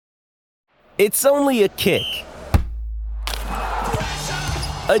It's only a kick,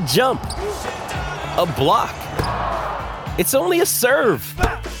 a jump, a block. It's only a serve.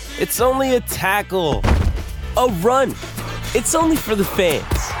 It's only a tackle, a run. It's only for the fans.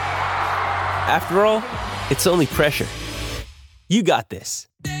 After all, it's only pressure. You got this.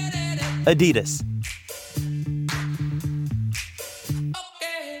 Adidas.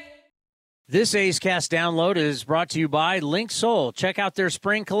 This A's Cast download is brought to you by Link Soul. Check out their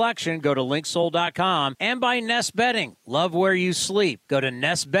spring collection. Go to linksoul.com. And by Nest Bedding. Love where you sleep. Go to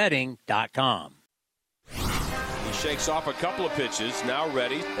nestbedding.com. He shakes off a couple of pitches, now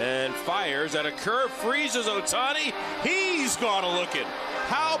ready, and fires at a curve, freezes Ohtani. He's gone looking.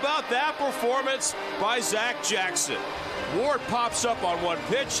 How about that performance by Zach Jackson? Ward pops up on one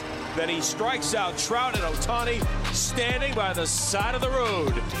pitch, then he strikes out Trout and Ohtani standing by the side of the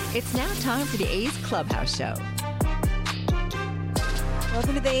road. It's now time for the A's Clubhouse Show.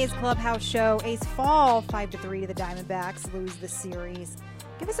 Welcome to the A's Clubhouse Show. A's fall 5-3 to the Diamondbacks, lose the series.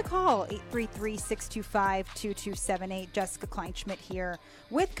 Give us a call, 833-625-2278. Jessica Kleinschmidt here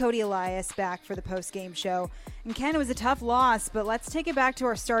with Cody Elias back for the post-game show. And Ken, it was a tough loss, but let's take it back to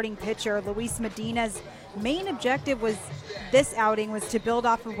our starting pitcher. Luis Medina's main objective was this outing was to build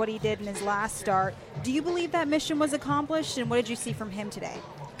off of what he did in his last start. Do you believe that mission was accomplished, and what did you see from him today?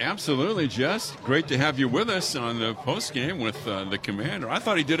 Absolutely, Jess. Great to have you with us on the post-game with the commander. I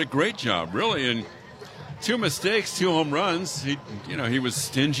thought he did a great job, really, and 2 mistakes, 2 home runs. He was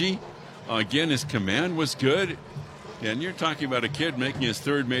stingy. Again, his command was good. And you're talking about a kid making his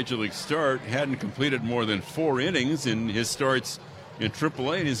 3rd major league start, hadn't completed more than 4 innings in his starts in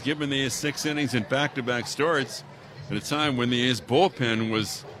AAA, and he's given the A's 6 innings in back-to-back starts at a time when the A's bullpen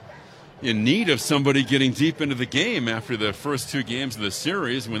was in need of somebody getting deep into the game after the first 2 games of the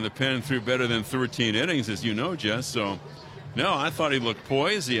series when the pen threw better than 13 innings, as you know, Jess. So, no, I thought he looked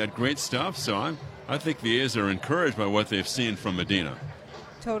poised. He had great stuff, so I think the A's are encouraged by what they've seen from Medina.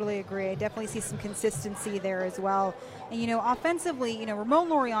 Totally agree. I definitely see some consistency there as well. And, offensively, Ramon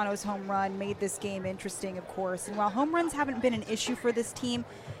Laureano's home run made this game interesting, of course. And while home runs haven't been an issue for this team,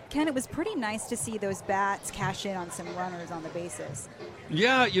 Ken, it was pretty nice to see those bats cash in on some runners on the bases.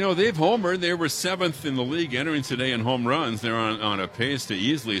 Yeah, they've homered. They were 7th in the league entering today in home runs. They're on a pace to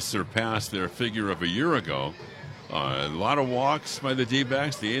easily surpass their figure of a year ago. A lot of walks by the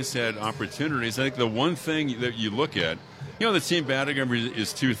D-backs. The A's had opportunities. I think the one thing that you look at, the team batting average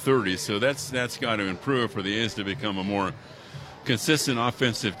is .230, so that's got to improve for the A's to become a more consistent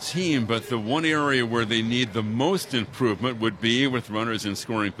offensive team. But the one area where they need the most improvement would be with runners in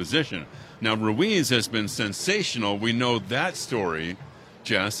scoring position. Now, Ruiz has been sensational. We know that story,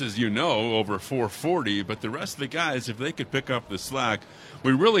 Jess, as you know, over 440. But the rest of the guys, if they could pick up the slack,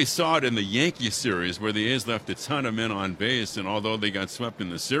 we really saw it in the Yankee series where the A's left a ton of men on base, and although they got swept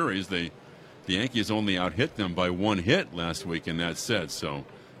in the series, the Yankees only out-hit them by 1 hit last week in that set. So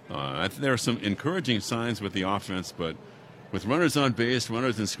there are some encouraging signs with the offense, but with runners on base,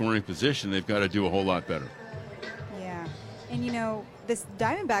 runners in scoring position, they've got to do a whole lot better. Yeah. And, this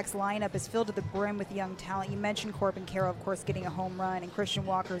Diamondbacks lineup is filled to the brim with young talent. You mentioned Corbin Carroll, of course, getting a home run, and Christian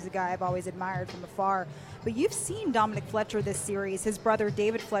Walker is a guy I've always admired from afar. But you've seen Dominic Fletcher this series. His brother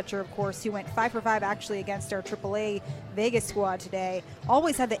David Fletcher, of course, who went 5 for 5 actually against our AAA Vegas squad today,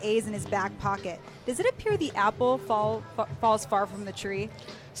 always had the A's in his back pocket. Does it appear the apple falls far from the tree?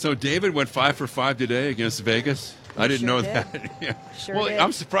 So David went 5 for 5 today against Vegas? I didn't know that. Yeah. Well,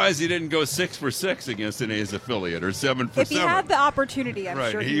 I'm surprised he didn't go 6 for 6 against an A's affiliate or 7 for 7. If he had the opportunity,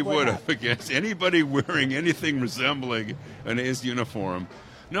 I'm sure he would have against anybody wearing anything resembling an A's uniform.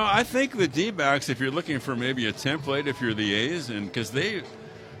 No, I think the D-backs, if you're looking for maybe a template, if you're the A's, and because they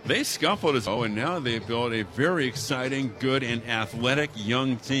scuffled as well, and now they've built a very exciting, good, and athletic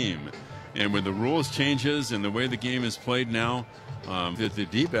young team. And with the rules changes and the way the game is played now, the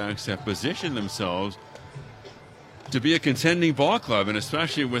D-backs have positioned themselves to be a contending ball club, and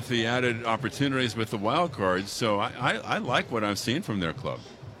especially with the added opportunities with the wild cards. So I like what I've seen from their club.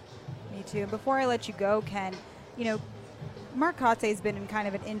 Me too. Before I let you go, Ken, Mark Kotsay has been in kind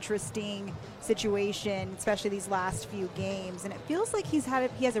of an interesting situation, especially these last few games, and it feels like he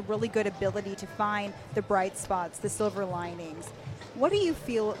has a really good ability to find the bright spots, the silver linings. How do you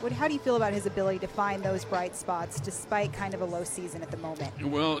feel about his ability to find those bright spots despite kind of a low season at the moment?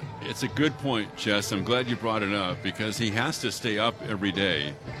 Well, it's a good point, Jess. I'm glad you brought it up because he has to stay up every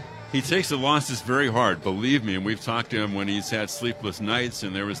day. He takes the losses very hard, believe me, and we've talked to him when he's had sleepless nights,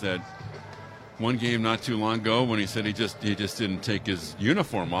 and there was that one game not too long ago when he said he just didn't take his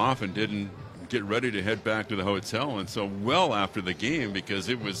uniform off and didn't get ready to head back to the hotel, and so well after the game because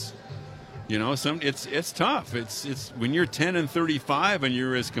it was You know, it's tough. It's when you're 10-35 and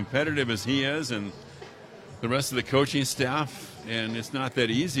you're as competitive as he is, and the rest of the coaching staff, and it's not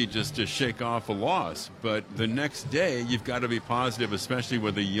that easy just to shake off a loss. But the next day, you've got to be positive, especially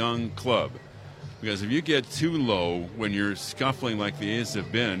with a young club, because if you get too low when you're scuffling like the A's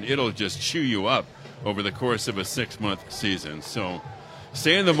have been, it'll just chew you up over the course of a 6-month season. So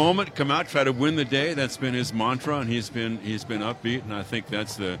stay in the moment, come out, try to win the day. That's been his mantra, and he's been upbeat, and I think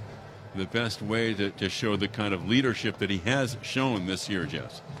that's the best way to show the kind of leadership that he has shown this year,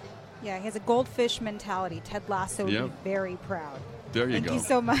 Jess. Yeah, he has a goldfish mentality. Ted Lasso would be very proud. There you go. Thank you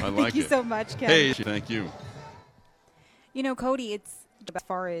so much. I like Thank you so much, Ken. Hey, thank you. You know, Cody, it's as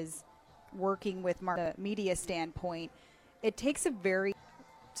far as working with the media standpoint, it takes a very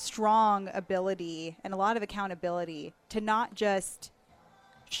strong ability and a lot of accountability to not just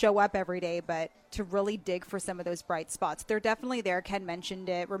show up every day, but to really dig for some of those bright spots. They're definitely there. Ken mentioned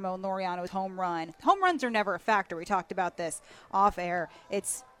it. Ramon Laureano's home run. Home runs are never a factor. We talked about this off air.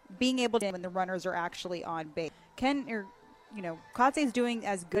 It's being able to when the runners are actually on base. Kotze's doing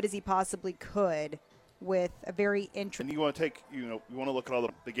as good as he possibly could with a very interesting. And you want to look at all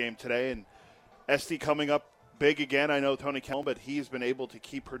the game today, and SD coming up big again. I know Tony Kellum, but he's been able to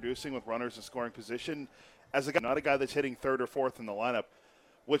keep producing with runners in scoring position as a guy, not a guy that's hitting third or fourth in the lineup,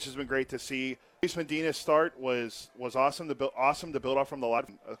 which has been great to see. Luis Medina's start was awesome to build off from the lot.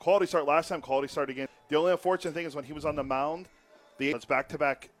 A quality start last time, quality start again. The only unfortunate thing is when he was on the mound, it's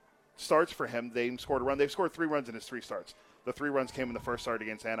back-to-back starts for him. They scored a run. They've scored 3 runs in his 3 starts. The 3 runs came in the first start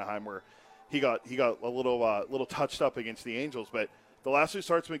against Anaheim, where he got a little touched up against the Angels. But the last 2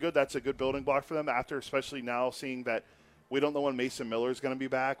 starts have been good. That's a good building block for them. After, especially now, seeing that we don't know when Mason Miller is going to be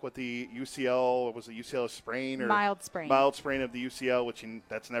back with the UCL. Was it UCL sprain or mild sprain? Mild sprain of the UCL, which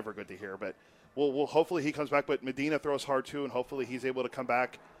that's never good to hear. But we'll hopefully he comes back. But Medina throws hard too, and hopefully he's able to come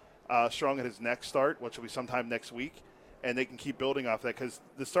back strong at his next start, which will be sometime next week, and they can keep building off that because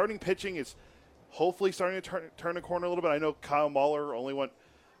the starting pitching is hopefully starting to turn a corner a little bit. I know Kyle Muller only went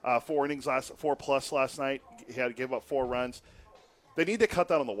 4 innings 4+ last night. He had to give up 4 runs. They need to cut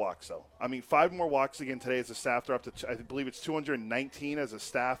down on the walks, though. I mean, 5 more walks again today as a staff. They're up to, I believe it's 219 as a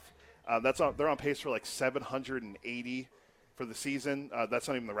staff. They're on pace for like 780 for the season. That's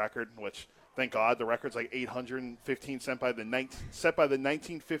not even the record, which, thank God, the record's like 815 set by the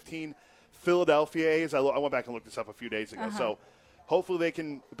 1915 Philadelphia A's. I went back and looked this up a few days ago. So hopefully they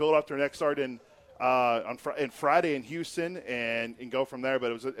can build up their next start on Friday in Houston and go from there.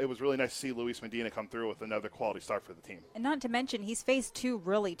 But it was really nice to see Luis Medina come through with another quality start for the team. And not to mention, he's faced 2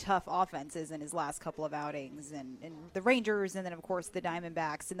 really tough offenses in his last couple of outings, and the Rangers and then, of course, the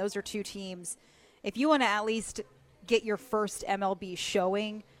Diamondbacks. And those are 2 teams. If you want to at least get your first MLB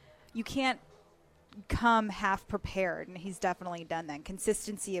showing, you can't come half prepared, and he's definitely done that.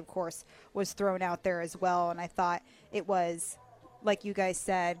 Consistency, of course, was thrown out there as well, and I thought it was, like you guys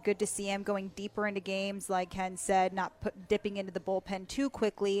said, good to see him going deeper into games, like Ken said, not dipping into the bullpen too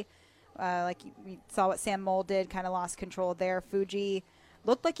quickly. We saw what Sam Moll did, kind of lost control there. Fuji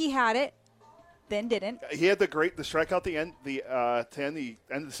looked like he had it, then didn't. He had the strikeout at the end, the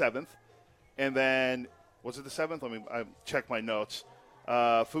end of the 7th, and then was it the 7th? Let me check my notes.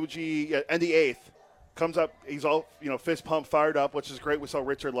 Fuji and the 8th comes up. He's all fist pump, fired up, which is great. We saw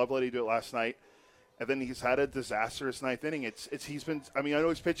Richard Lovelady do it last night. And then he's had a disastrous 9th inning. He's been. I mean, I know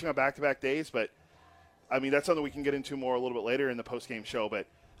he's pitching on back-to-back days, but I mean that's something we can get into more a little bit later in the post-game show. But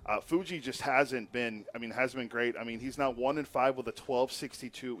Fuji just hasn't been. I mean, hasn't been great. I mean, he's now 1-5 with a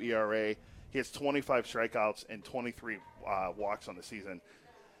 12.62 ERA. He has 25 strikeouts and 23 walks on the season.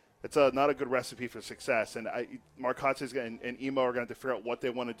 It's not a good recipe for success. And Mark Kotze and Emo are going to have to figure out what they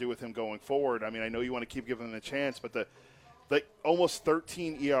want to do with him going forward. I mean, I know you want to keep giving him a chance, but the almost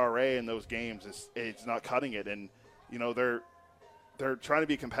 13 ERA in those games it's not cutting it, and they're trying to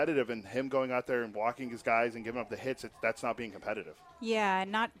be competitive, and him going out there and walking his guys and giving up the hits, that's not being competitive. Yeah,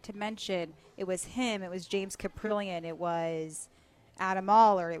 and not to mention it was him, it was James Caprillion, it was Adam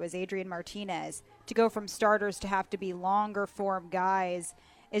Aller, it was Adrian Martinez. To go from starters to have to be longer form guys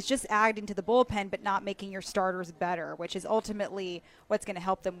is just adding to the bullpen but not making your starters better, which is ultimately what's going to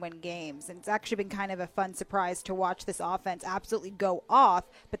help them win games. And it's actually been kind of a fun surprise to watch this offense absolutely go off,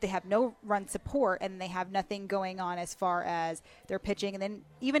 but they have no run support and they have nothing going on as far as their pitching. And then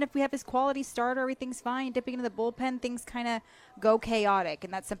even if we have this quality starter, everything's fine. Dipping into the bullpen, things kind of go chaotic,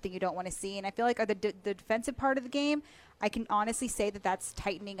 and that's something you don't want to see. And I feel like the defensive part of the game, I can honestly say that that's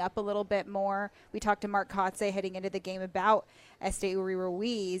tightening up a little bit more. We talked to Mark Kotze heading into the game about Esteuri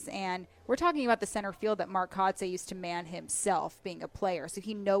Ruiz, and we're talking about the center field that Mark Kotze used to man himself being a player, so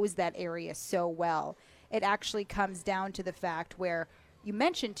he knows that area so well. It actually comes down to the fact where you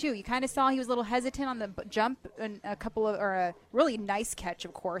mentioned, too, you kind of saw he was a little hesitant on the jump and a really nice catch,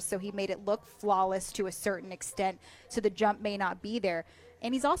 of course, so he made it look flawless to a certain extent, so the jump may not be there.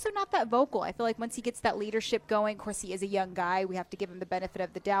 And he's also not that vocal. I feel like once he gets that leadership going, of course, he is a young guy. We have to give him the benefit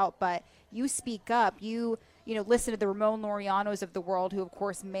of the doubt, but you speak up. You listen to the Ramon Laureanos of the world who, of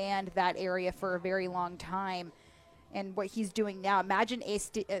course, manned that area for a very long time. And what he's doing now, imagine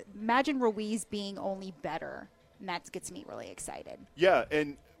Ruiz being only better. And that gets me really excited. Yeah,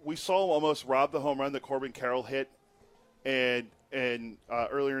 and we saw him almost rob the home run that Corbin Carroll hit and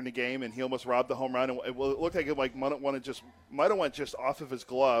earlier in the game, and he almost robbed the home run. And it looked like it might have went just off of his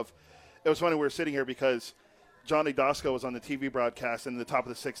glove. It was funny, we were sitting here because Johnny Dosco was on the TV broadcast, and in the top of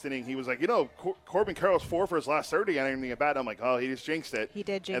the sixth inning, he was like, Corbin Carroll's 4 for his last 30 and anything at bat. I'm like, oh, he just jinxed it. He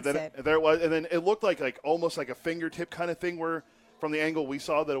did jinx it. There it was, and then it looked like almost like a fingertip kind of thing where from the angle we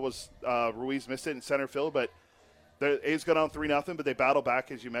saw that it was Ruiz missed it in center field, but the A's got on 3-0, but they battle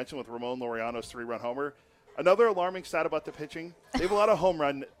back, as you mentioned, with Ramon Laureano's 3-run homer. Another alarming stat about the pitching, they have a lot of home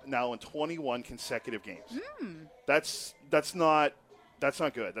run now in 21 consecutive games. That's not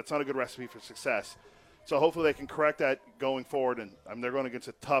good. That's not a good recipe for success. So hopefully they can correct that going forward. And they're going against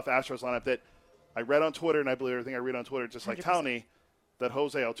a tough Astros lineup that I read on Twitter, and I believe everything I read on Twitter, just like 100%. Townie, that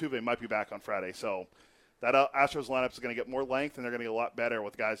Jose Altuve might be back on Friday. So that Astros lineup is going to get more length, and they're going to get a lot better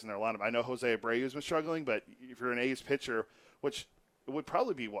with guys in their lineup. I know Jose Abreu's been struggling, but if you're an A's pitcher, which it would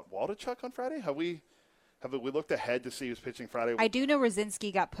probably be, Waldichuk on Friday? Have we looked ahead to see who's pitching Friday? I do know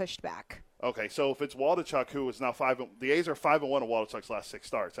Rosinski got pushed back. Okay, so if it's Waldichuk, who is now the A's are 5-1 in Waldichuk's last 6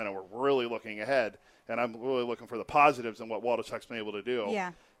 starts. I know we're really looking ahead, and I'm really looking for the positives in what Waldichuk's been able to do.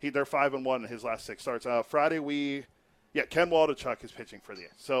 Yeah. They're 5-1 in his last 6 starts. Friday Ken Waldichuk is pitching for the A's.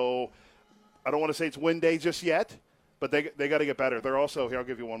 So I don't want to say it's win day just yet, but they got to get better. They're also, here, I'll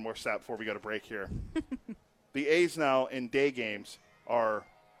give you one more stat before we go to break here. The A's now in day games are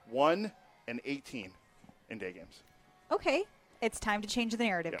 1-18 in day games. Okay. It's time to change the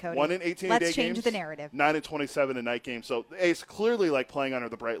narrative, Cody. 1-18 in day games. Let's change the narrative. 9-27 in night games. So the A's clearly like playing under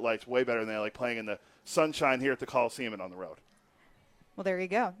the bright lights way better than they like playing in the sunshine here at the Coliseum and on the road. Well, there you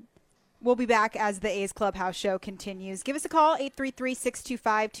go. We'll be back as the A's Clubhouse show continues. Give us a call,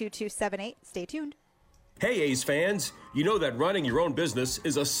 833-625-2278. Stay tuned. Hey, A's fans, you know that running your own business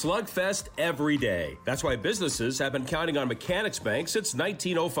is a slugfest every day. That's why businesses have been counting on Mechanics Bank since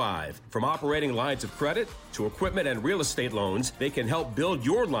 1905. From operating lines of credit to equipment and real estate loans, they can help build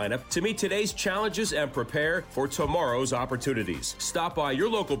your lineup to meet today's challenges and prepare for tomorrow's opportunities. Stop by your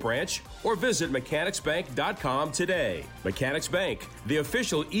local branch or visit mechanicsbank.com today. Mechanics Bank, the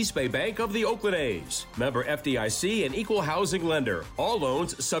official East Bay Bank of the Oakland A's. Member FDIC and equal housing lender. All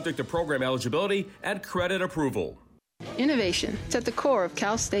loans subject to program eligibility and credit approval. Innovation is at the core of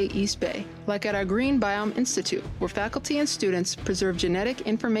Cal State East Bay, like at our Green Biome Institute, where faculty and students preserve genetic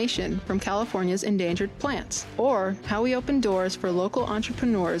information from California's endangered plants, or how we open doors for local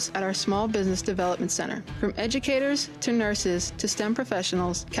entrepreneurs at our Small Business Development Center. From educators to nurses to STEM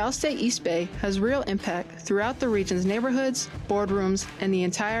professionals, Cal State East Bay has real impact throughout the region's neighborhoods, boardrooms, and the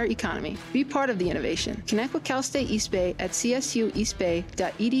entire economy. Be part of the innovation. Connect with Cal State East Bay at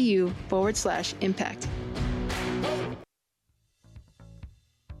csueastbay.edu/impact.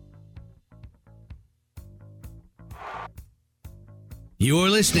 You're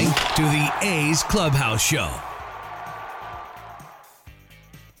listening to the A's Clubhouse Show.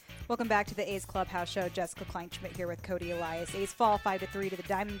 Welcome back to the A's Clubhouse Show. Jessica Kleinschmidt here with Cody Elias. A's fall 5-3 to the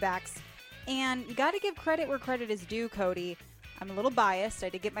Diamondbacks. And you got to give credit where credit is due, Cody. I'm a little biased. I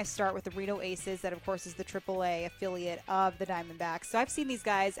did get my start with the Reno Aces. That, of course, is the AAA affiliate of the Diamondbacks. So I've seen these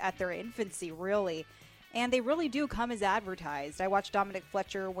guys at their infancy, really. And they really do come as advertised. I watched Dominic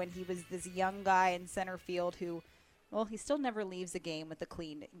Fletcher when he was this young guy in center field who, well, he still never leaves a game with a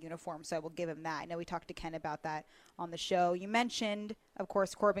clean uniform, so I will give him that. I know we talked to Ken about that on the show. You mentioned, of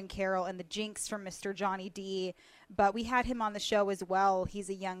course, Corbin Carroll and the jinx from Mr. Johnny D, but we had him on the show as well. He's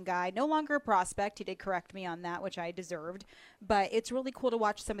a young guy, no longer a prospect. He did correct me on that, which I deserved. But it's really cool to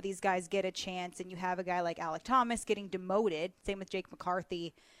watch some of these guys get a chance, and you have a guy like Alec Thomas getting demoted, same with Jake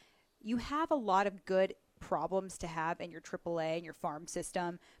McCarthy. You have a lot of good problems to have in your AAA and your farm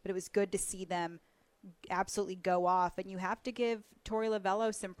system, but it was good to see them absolutely go off. And you have to give Torey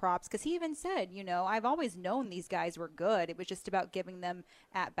Lovello some props because he even said, I've always known these guys were good. It was just about giving them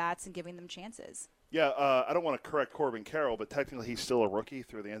at-bats and giving them chances. Yeah, I don't want to correct Corbin Carroll, but technically he's still a rookie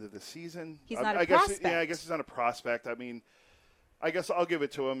through the end of the season. He's not a prospect. I guess he's not a prospect. I mean, I guess I'll give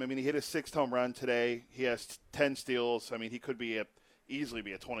it to him. I mean, he hit his 6th home run today. He has 10 steals. I mean, he could easily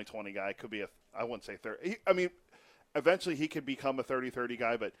be a 20-20 guy. Could be I wouldn't say 30. Eventually he could become a 30-30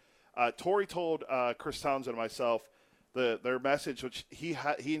 guy, but Torey told Chris Townsend and myself their message, which he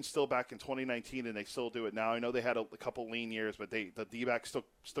instilled back in 2019, and they still do it now. I know they had a couple lean years, but the D-backs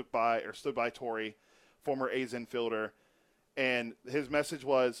stood by Torrey, former A's infielder, and his message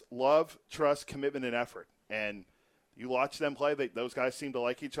was love, trust, commitment, and effort. And you watch them play; those guys seem to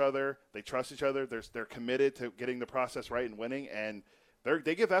like each other. They trust each other. They're committed to getting the process right and winning, and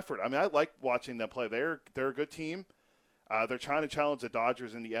they give effort. I mean, I like watching them play. They're a good team. They're trying to challenge the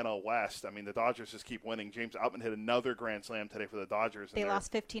Dodgers in the NL West. I mean, the Dodgers just keep winning. James Outman hit another grand slam today for the Dodgers. They won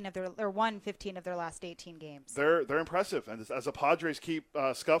 15 of their last 18 games. They're impressive. And as the Padres keep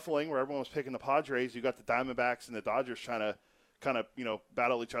scuffling, where everyone was picking the Padres, you got the Diamondbacks and the Dodgers trying to kind of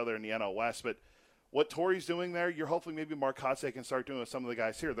battle each other in the NL West. But what Torrey's doing there, you're hoping maybe Mark Kotsay can start doing with some of the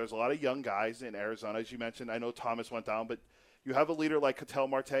guys here. There's a lot of young guys in Arizona, as you mentioned. I know Thomas went down, but you have a leader like Ketel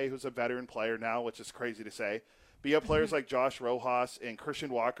Marte, who's a veteran player now, which is crazy to say. But you have players like Josh Rojas and Christian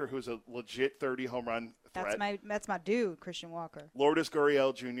Walker, who's a legit 30 home run threat. That's my dude, Christian Walker. Lourdes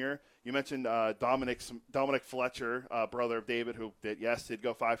Gurriel Jr. You mentioned Dominic Fletcher, brother of David, who did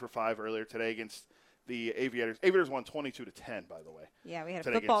go 5 for 5 earlier today against the Aviators. Aviators won 22-10, by the way. Yeah, we had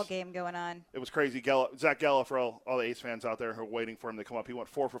a football game going on. It was crazy. Zach Gallup, for all the A's fans out there who are waiting for him to come up, he went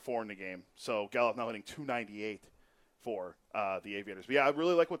 4 for 4 in the game. So Gallup now hitting 298 for the Aviators. But yeah, I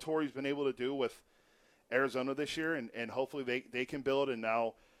really like what Torrey's been able to do with Arizona this year, and hopefully they can build. And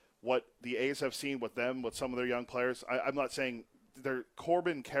now what the A's have seen with them, with some of their young players, I'm not saying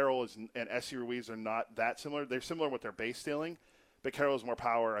Corbin Carroll and S.C. Ruiz are not that similar. They're similar with their base stealing, but Carroll has more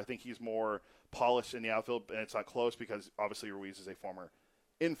power. I think he's more polished in the outfield, and it's not close because obviously Ruiz is a former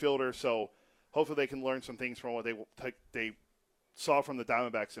infielder. So hopefully they can learn some things from what they saw from the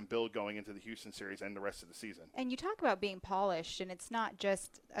Diamondbacks and build going into the Houston series and the rest of the season. And you talk about being polished, and it's not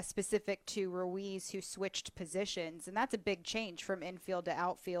just a specific to Ruiz who switched positions, and that's a big change from infield to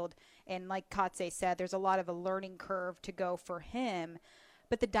outfield. And like Kotsay said, there's a lot of a learning curve to go for him.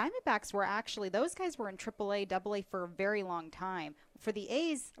 But the Diamondbacks those guys were in AAA, AA for a very long time. For the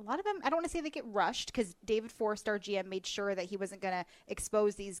A's, a lot of them, I don't want to say they get rushed because David Forrest, our GM, made sure that he wasn't going to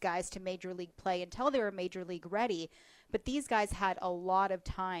expose these guys to major league play until they were major league ready. But these guys had a lot of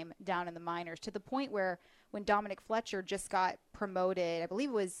time down in the minors to the point where when Dominic Fletcher just got promoted, I believe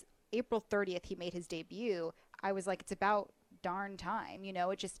it was April 30th he made his debut, I was like, it's about darn time.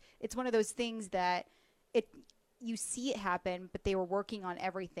 It's one of those things that you see it happen, but they were working on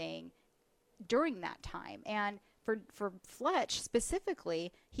everything during that time. And for Fletch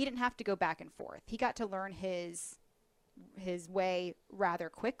specifically, he didn't have to go back and forth. He got to learn his way rather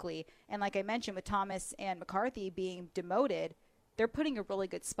quickly. And like I mentioned, with Thomas and McCarthy being demoted, they're putting a really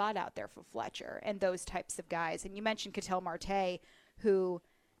good spot out there for Fletcher and those types of guys. And you mentioned Ketel Marte, who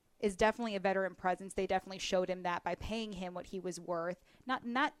is definitely a veteran presence. They definitely showed him that by paying him what he was worth.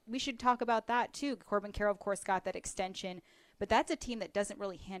 We should talk about that too. Corbin Carroll, of course, got that extension, but that's a team that doesn't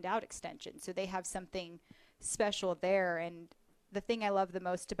really hand out extensions, so they have something special there. And the thing I love the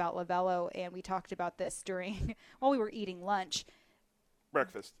most about Lovello, and we talked about this while we were eating lunch.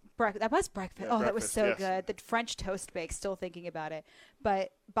 Breakfast. That was breakfast. Yeah, that was so yes. good. The French toast bake, still thinking about it.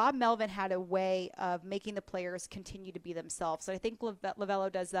 But Bob Melvin had a way of making the players continue to be themselves. So I think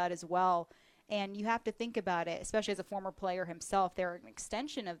Lovello does that as well. And you have to think about it, especially as a former player himself. They're an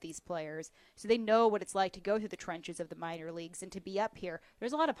extension of these players. So they know what it's like to go through the trenches of the minor leagues and to be up here.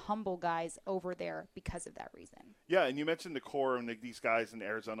 There's a lot of humble guys over there because of that reason. Yeah, and you mentioned the core and these guys in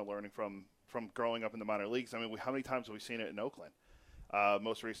Arizona learning from growing up in the minor leagues. I mean, how many times have we seen it in Oakland?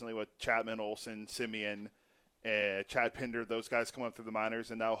 Most recently with Chapman, Olsen, Simeon, Chad Pinder, those guys come up through the minors,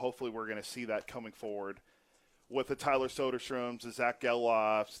 and now hopefully we're going to see that coming forward with the Tyler Soderstroms, the Zach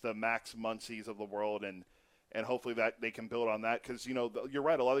Gelofs, the Max Muncies of the world, and hopefully that they can build on that because, you're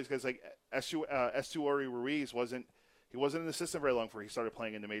right, a lot of these guys like Estuary Ruiz wasn't in the system very long before he started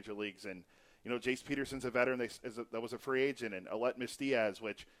playing in the major leagues, and, Jace Peterson's a veteran that was a free agent, and Aletmus Diaz,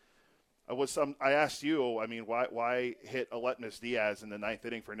 which I asked you, I mean, why hit Aletmus Diaz in the ninth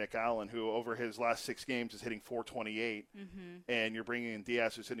inning for Nick Allen, who over his last 6 games is hitting 428, and you're bringing in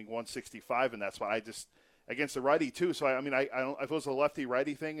Diaz who's hitting 165 in that spot. Against the righty too. So I don't if it was a lefty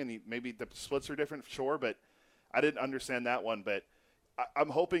righty thing, and maybe the splits are different, sure, but I didn't understand that one. But I'm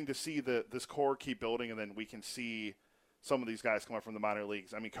hoping to see this core keep building, and then we can see some of these guys come up from the minor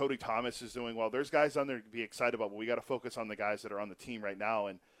leagues. I mean, Cody Thomas is doing well. There's guys on there to be excited about, but we got to focus on the guys that are on the team right now.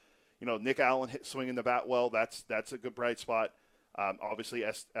 And Nick Allen swinging the bat well. That's a good bright spot. Obviously,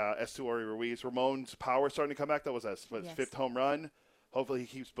 Estuary Ruiz, Ramon's power starting to come back. That was his 5th home run. Hopefully he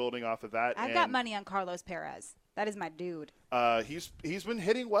keeps building off of that. I've got money on Carlos Perez. That is my dude. He's been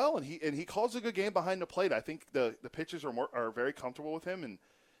hitting well, and he calls a good game behind the plate. I think the pitchers are very comfortable with him, and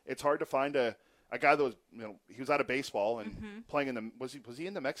it's hard to find a a guy that was, he was out of baseball and playing in the was he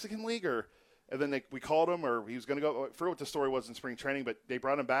in the Mexican League and then we called him, or he was going to go. I forget what the story was in spring training, but they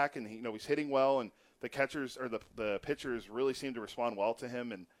brought him back, and he's hitting well, and the catchers or the pitchers really seem to respond well to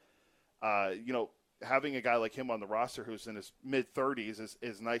him, and having a guy like him on the roster who's in his mid-30s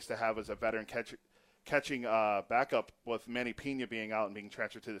is nice to have as a veteran catching backup with Manny Pena being out and being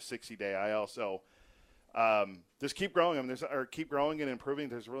transferred to the 60-day IL. So just keep growing. Keep growing and improving.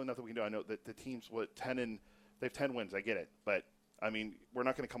 There's really nothing we can do. I know that the team's they have 10 wins. I get it, but we're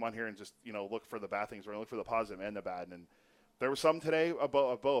not going to come on here and just look for the bad things. We're going to look for the positive and the bad. And there was some today of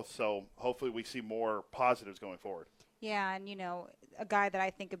both. So hopefully we see more positives going forward. Yeah, and a guy that I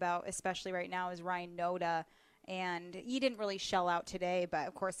think about especially right now is Ryan Noda, and he didn't really shell out today, but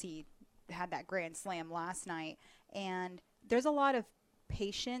of course he had that grand slam last night. And there's a lot of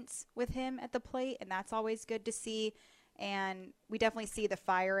patience with him at the plate, and that's always good to see. And we definitely see the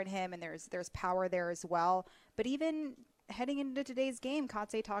fire in him, and there's power there as well. But even heading into today's game,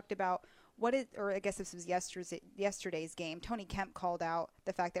 Kotsay talked about or I guess this was yesterday's game. Tony Kemp called out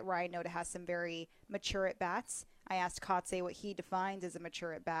the fact that Ryan Noda has some very mature at-bats. I asked Kotsay what he defines as a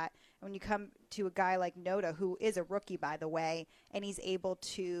mature at-bat. And when you come to a guy like Noda, who is a rookie, by the way, and he's able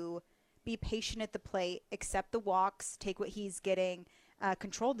to be patient at the plate, accept the walks, take what he's getting,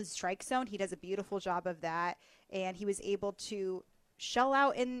 control the strike zone. He does a beautiful job of that. And he was able to shell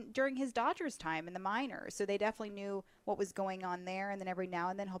out during his Dodgers time in the minors. So they definitely knew what was going on there. And then every now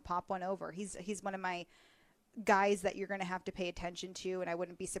and then he'll pop one over. He's one of my guys that you're going to have to pay attention to. And I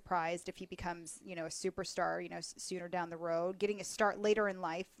wouldn't be surprised if he becomes, a superstar, sooner down the road, getting a start later in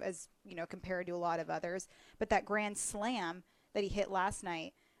life as, compared to a lot of others. But that grand slam that he hit last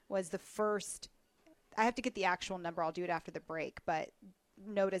night was the first. I have to get the actual number. I'll do it after the break. But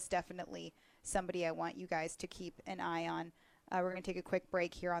Noda's definitely somebody I want you guys to keep an eye on. We're going to take a quick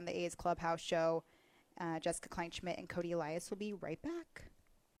break here on the A's Clubhouse show. Jessica Kleinschmidt and Cody Elias will be right back.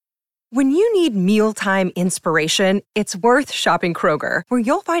 When you need mealtime inspiration, it's worth shopping Kroger, where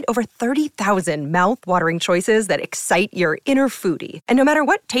you'll find over 30,000 mouth-watering choices that excite your inner foodie. And no matter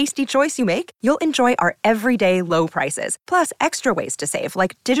what tasty choice you make, you'll enjoy our everyday low prices, plus extra ways to save,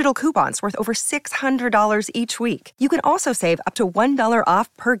 like digital coupons worth over $600 each week. You can also save up to $1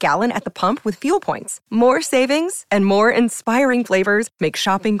 off per gallon at the pump with fuel points. More savings and more inspiring flavors make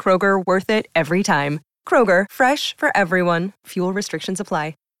shopping Kroger worth it every time. Kroger, fresh for everyone. Fuel restrictions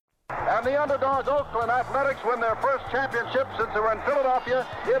apply. And the underdogs, Oakland Athletics, win their first championship since they were in Philadelphia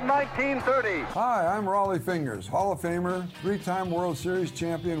in 1930. Hi, I'm Raleigh Fingers, Hall of Famer, three-time World Series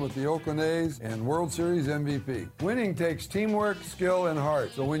champion with the Oakland A's, and World Series MVP. Winning takes teamwork, skill, and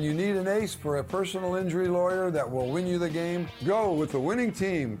heart. So when you need an ace for a personal injury lawyer that will win you the game, go with the winning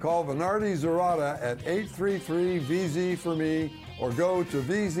team. Call Venardi Zerata at 833-VZ-FOR-ME or go to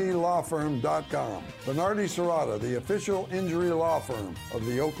vzlawfirm.com. Venardi Zerata, the official injury law firm of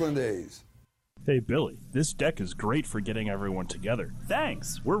the Oakland A's. Hey, Billy, this deck is great for getting everyone together.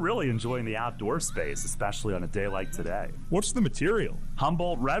 Thanks. We're really enjoying the outdoor space, especially on a day like today. What's the material?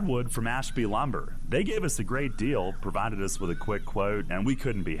 Humboldt Redwood from Ashby Lumber. They gave us a great deal, provided us with a quick quote, and we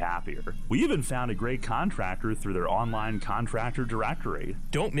couldn't be happier. We even found a great contractor through their online contractor directory.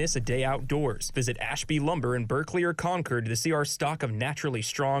 Don't miss a day outdoors. Visit Ashby Lumber in Berkeley or Concord to see our stock of naturally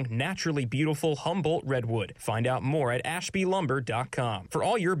strong, naturally beautiful Humboldt Redwood. Find out more at ashbylumber.com for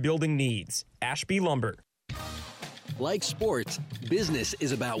all your building needs. Ashby Lumber. Like sports, business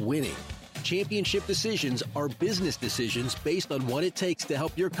is about winning. Championship decisions are business decisions based on what it takes to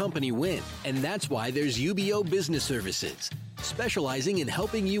help your company win. And that's why there's UBO Business Services, specializing in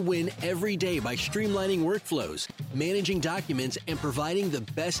helping you win every day by streamlining workflows, managing documents, and providing the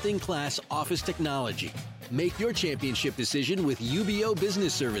best-in-class office technology. Make your championship decision with UBO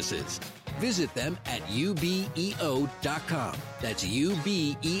Business Services. Visit them at ubeo.com. That's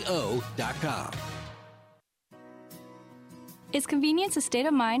ubeo.com. Is convenience a state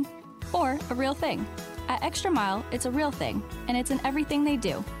of mind or a real thing? At Extra Mile, it's a real thing, and it's in everything they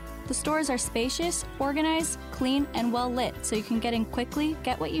do. The stores are spacious, organized, clean, and well lit, so you can get in quickly,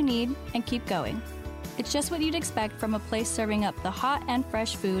 get what you need, and keep going. It's just what you'd expect from a place serving up the hot and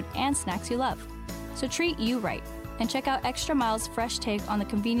fresh food and snacks you love. So treat you right, and check out Extra Mile's fresh take on the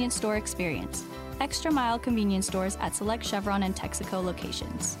convenience store experience. Extra Mile convenience stores at select Chevron and Texaco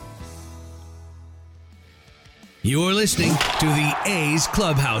locations. You're listening to the A's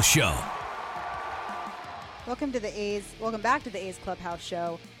Clubhouse Show. Welcome back to the A's Clubhouse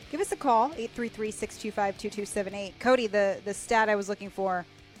Show. Give us a call, 833-625-2278. Cody, the stat I was looking for,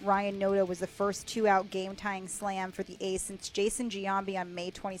 Ryan Noda was the first two-out game-tying slam for the A's since Jason Giambi on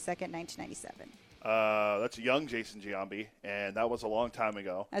May 22nd, 1997. That's a young Jason Giambi, and that was a long time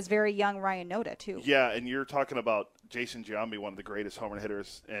ago. As very young Ryan Noda, too. Yeah, and you're talking about Jason Giambi, one of the greatest home run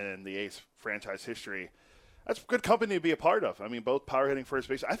hitters in the A's franchise history. That's good company to be a part of. I mean, both power hitting first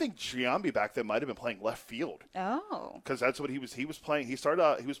base. I think Giambi back then might have been playing left field. Oh. Because that's what he was playing. He started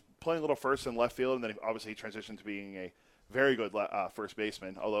out, he was playing a little first in left field, and then obviously he transitioned to being a very good first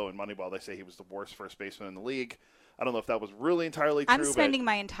baseman, although in Moneyball they say he was the worst first baseman in the league. I don't know if that was really entirely true. I'm spending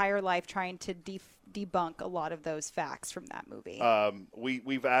my entire life trying to debunk a lot of those facts from that movie.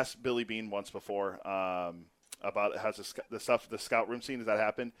 We've asked Billy Bean once before about the scout room scene. Has that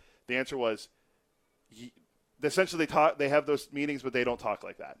happened? The answer was, essentially they have those meetings, but they don't talk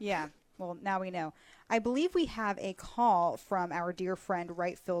like that. Yeah. Well, now we know. I believe we have a call from our dear friend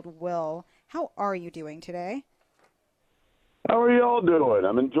right field Will. How are you doing today? How are you all doing?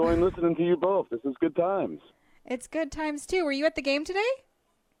 I'm enjoying listening to you both. This is good times. It's good times, too. Were you at the game today?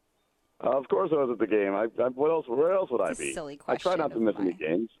 Of course I was at the game. Where else would I It's a be? silly I try question not to of miss any mine.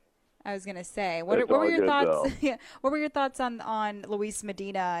 games. I was going to say, what It's were all your good, thoughts? though. What were your thoughts on Luis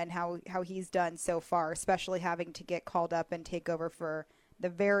Medina and how he's done so far, especially having to get called up and take over for the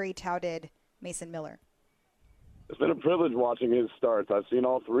very touted Mason Miller? It's been a privilege watching his starts. I've seen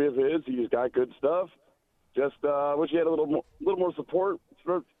all three of his. He's got good stuff. Just wish he had a little more support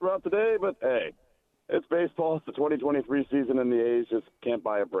throughout the day, but hey, it's baseball. It's the 2023 season, and the A's just can't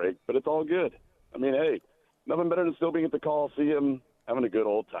buy a break. But it's all good. I mean, hey, nothing better than still being at the Coliseum, having a good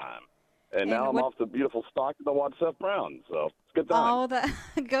old time. And now I'm off to beautiful Stockton to watch Seth Brown, so it's a good time.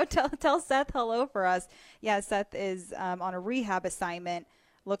 Go tell Seth hello for us. Yeah, Seth is on a rehab assignment.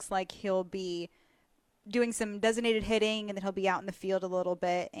 Looks like he'll be doing some designated hitting, and then he'll be out in the field a little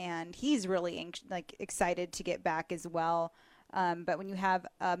bit, and he's really excited to get back as well. But when you have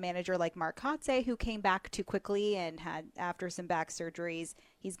a manager like Mark Kotze, who came back too quickly and had after some back surgeries,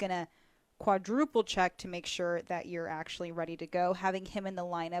 he's going to quadruple check to make sure that you're actually ready to go. Having him in the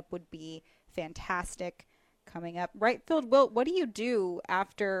lineup would be fantastic. Coming up, right field, Will, what do you do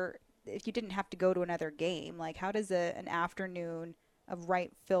after if you didn't have to go to another game? Like, how does an afternoon of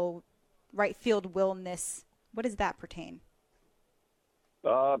right field wellness, what does that pertain?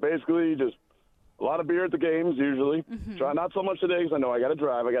 Basically, just a lot of beer at the games usually. Mm-hmm. Try not so much today because I know I got to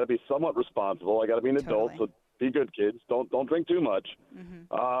drive. I got to be somewhat responsible. I got to be an adult, so be good kids. Don't drink too much.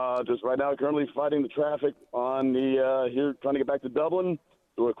 Mm-hmm. Just right now, currently fighting the traffic on the here, trying to get back to Dublin.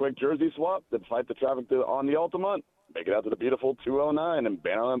 Do a quick jersey swap, then fight the traffic on the Altamont. Make it out to the beautiful 209 in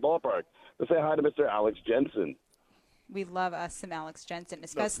Banner Island Ballpark to say hi to Mr. Alex Jensen. We love us some Alex Jensen,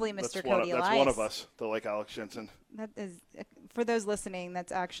 especially Mr. Cody Elias. Elias. That's one of us that like Alex Jensen. That is, for those listening,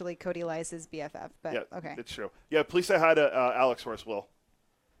 that's actually Cody Elias's BFF. But yeah, okay, it's true. Yeah, please say hi to Alex for us, Will.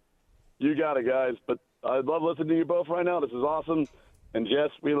 You got it, guys. But I love listening to you both right now. This is awesome. And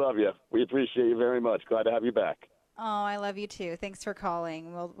Jess, we love you. We appreciate you very much. Glad to have you back. Oh, I love you too. Thanks for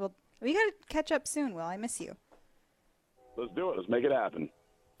calling. We got to catch up soon, Will. I miss you. Let's do it. Let's make it happen.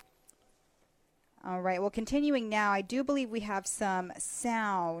 All right. Well, continuing now, I do believe we have some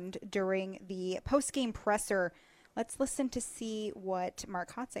sound during the post-game presser. Let's listen to see what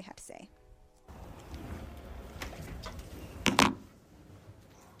Mark Kotze had to say.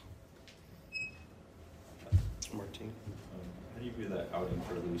 Martin, how do you view that outing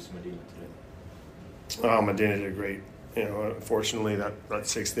for Luis Medina today? Medina did great. Unfortunately, that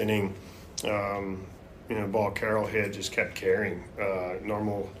sixth inning, ball Carroll hit just kept carrying.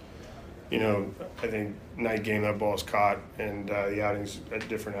 Normal, I think night game that ball's caught, and the outing's a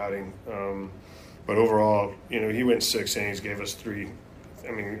different outing. But overall, he went 6 innings, gave us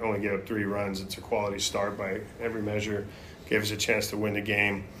only gave up 3 runs. It's a quality start by every measure. Gave us a chance to win the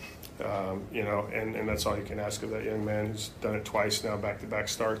game. And that's all you can ask of that young man who's done it twice now, back-to-back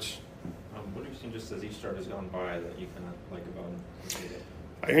starts. What have you seen just as each start has gone by that you kind of like about him?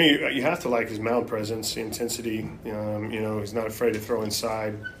 I think you have to like his mound presence, intensity. He's not afraid to throw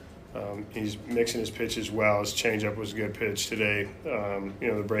inside. He's mixing his pitches well. His changeup was a good pitch today.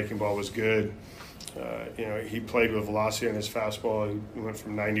 The breaking ball was good. He played with velocity on his fastball. He went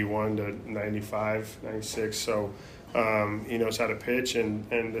from 91 to 95, 96. So he knows how to pitch,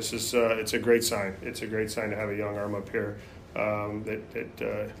 and this is it's a great sign. It's a great sign to have a young arm up here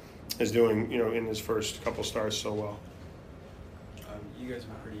that is doing in his first couple starts so well. You guys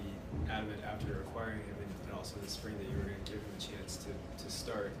were pretty adamant after acquiring him and also in the spring that you were going to give him a chance to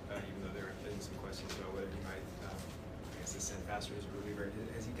start, even though there have been some questions about whether he might, ascend faster as a reliever.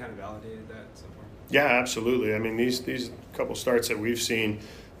 Has he kind of validated that so far? Yeah, absolutely. I mean, these couple starts that we've seen,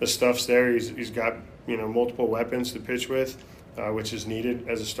 the stuff's there. He's got multiple weapons to pitch with, which is needed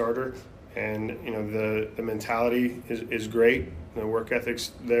as a starter. And the mentality is great. The work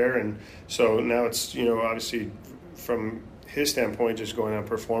ethic's there, and so now it's obviously from his standpoint just going out and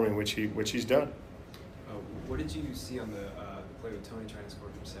performing, which he's done. What did you see on the play with Tony trying to score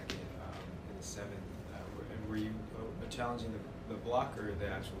from second in the seventh? And were you challenging the block or the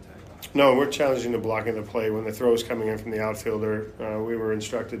actual tag? No, we're challenging the blocking of the play. When the throw is coming in from the outfielder, we were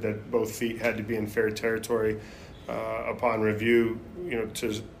instructed that both feet had to be in fair territory. Upon review,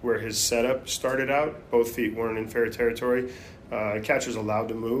 to where his setup started out, both feet weren't in fair territory. Catcher's allowed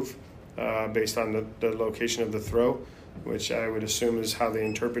to move based on the location of the throw, which I would assume is how they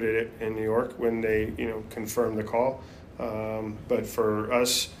interpreted it in New York when they, confirmed the call. But for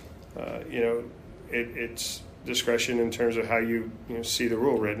us, it's discretion in terms of how you see the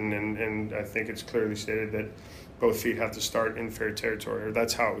rule written, and I think it's clearly stated that both feet have to start in fair territory, or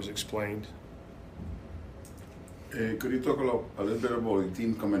that's how it was explained. Could you talk a little bit about the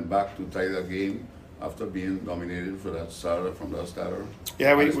team coming back to tie the game after being dominated for that starter from the starter?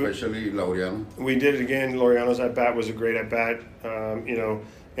 Yeah, especially Laureano. We did it again. Laureano's at bat was a great at bat. In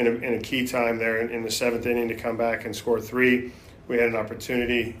a key time there in the seventh inning to come back and score 3. We had an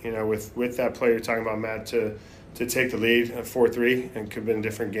opportunity, with that player you're talking about, Matt, to take the lead at 4-3, and could have been a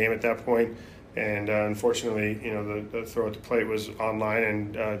different game at that point. And unfortunately, the throw at the plate was online,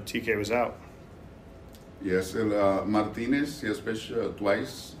 and TK was out. Yes, Martinez, he has pitched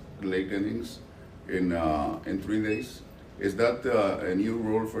twice late innings in 3 days. Is that a new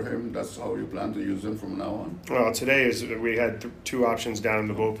role for him? That's how you plan to use him from now on? Well, today we had 2 options down in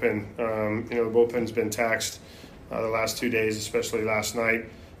the bullpen. The bullpen's been taxed the last 2 days, especially last night.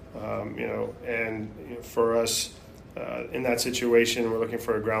 For us, in that situation, we're looking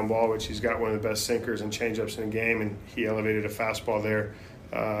for a ground ball, which he's got one of the best sinkers and changeups in the game, and he elevated a fastball there.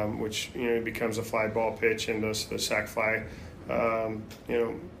 Which becomes a fly ball pitch, and the sac fly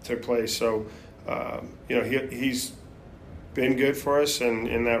took place. So he's been good for us, and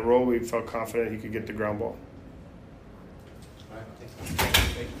in that role we felt confident he could get the ground ball.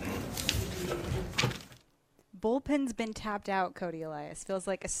 Bullpen's been tapped out, Cody Elias. Feels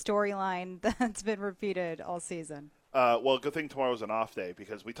like a storyline that's been repeated all season. Well, good thing tomorrow's an off day,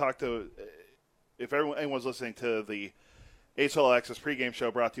 because we talked to, if anyone's listening to the ASL Access pregame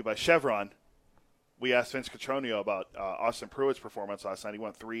show brought to you by Chevron, we asked Vince Cotroneo about Austin Pruitt's performance last night. He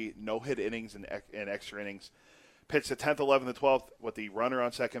went 3 no-hit innings and extra innings. Pitched the 10th, 11th, and 12th with the runner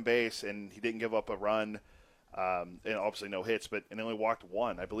on second base, and he didn't give up a run, and obviously no hits, but and only walked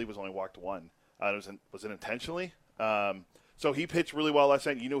 1. I believe it was only walked 1. Was it intentionally? So he pitched really well last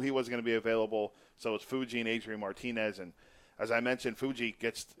night. You knew he wasn't going to be available. So it's Fuji and Adrian Martinez, and as I mentioned, Fuji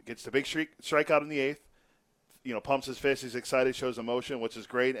gets the big strikeout in the 8th. Pumps his fist, he's excited, shows emotion, which is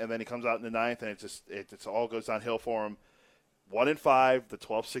great, and then he comes out in the 9th, and it all goes downhill for him. 1-5, the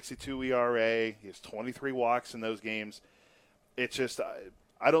 12.62 ERA. He has 23 walks in those games. It's just,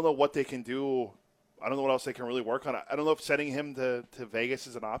 I don't know what they can do. I don't know what else they can really work on. I don't know if setting him to Vegas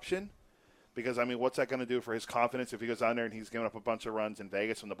is an option, because, what's that going to do for his confidence if he goes down there and he's giving up a bunch of runs in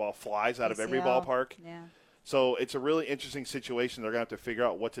Vegas when the ball flies out of every ballpark? Yeah. So it's a really interesting situation. They're going to have to figure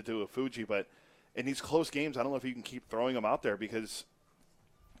out what to do with Fuji, but in these close games, I don't know if you can keep throwing him out there, because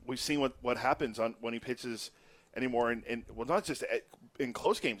we've seen what happens when he pitches anymore. Well, not just in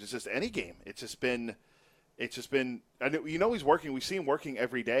close games; it's just any game. It's just been. I know he's working. We see him working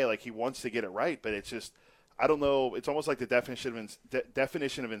every day, like he wants to get it right. But it's just, I don't know. It's almost like the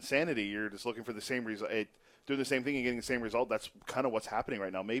definition of insanity. You're just looking for the same result, doing the same thing and getting the same result. That's kind of what's happening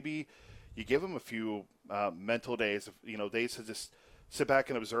right now. Maybe you give him a few mental days, days to just sit back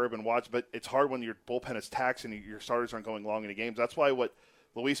and observe and watch, but it's hard when your bullpen is taxed and your starters aren't going long into games. That's why what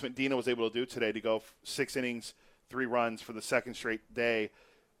Luis Medina was able to do today, to go 6 innings, 3 runs for the second straight day.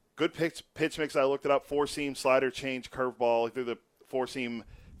 Good pitch mix. I looked it up. 4-seam, slider, change, curveball. He threw the 4-seam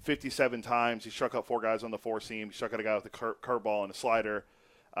 57 times. He struck out 4 guys on the 4-seam. He struck out a guy with a curveball and a slider.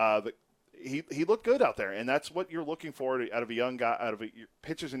 He looked good out there, and that's what you're looking for out of a young guy, out of your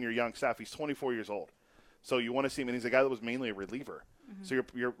pitchers in your young staff. He's 24 years old. So you want to see him, and he's a guy that was mainly a reliever. Mm-hmm. So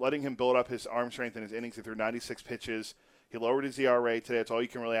you're letting him build up his arm strength in his innings. He threw 96 pitches. He lowered his ERA today. That's all you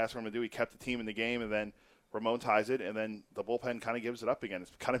can really ask for him to do. He kept the team in the game, and then Ramon ties it, and then the bullpen kind of gives it up again.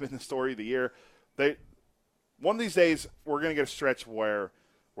 It's kind of been the story of the year. One of these days, we're going to get a stretch where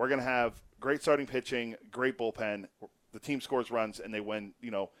we're going to have great starting pitching, great bullpen. The team scores runs, and they win,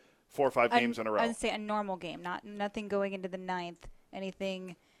 4 or 5 games in a row. I would say a normal game, nothing going into the 9th,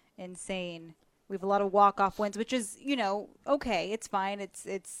 anything insane. We have a lot of walk-off wins, which is, okay, it's fine.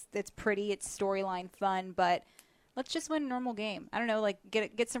 It's pretty, it's storyline fun, but let's just win a normal game. I don't know, like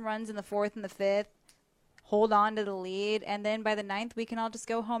get some runs in the 4th and the 5th, hold on to the lead, and then by the 9th, we can all just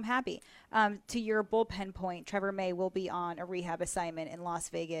go home happy. To your bullpen point, Trevor May will be on a rehab assignment in Las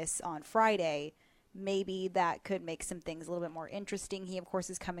Vegas on Friday. Maybe that could make some things a little bit more interesting. He, of course,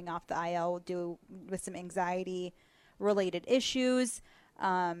 is coming off the IL with some anxiety-related issues,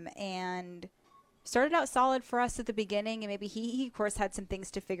 and started out solid for us at the beginning, and maybe he of course had some things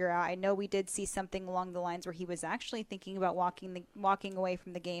to figure out. I know we did see something along the lines where he was actually thinking about walking away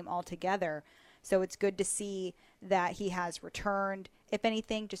from the game altogether. So it's good to see that he has returned. If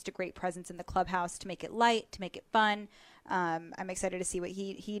anything, just a great presence in the clubhouse to make it light, to make it fun. I'm excited to see what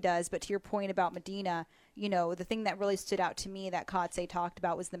he does. But to your point about Medina, the thing that really stood out to me that Kotze talked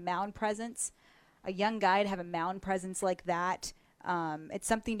about was the mound presence. A young guy to have a mound presence like that, it's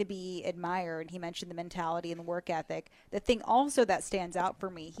something to be admired. He mentioned the mentality and the work ethic. The thing also that stands out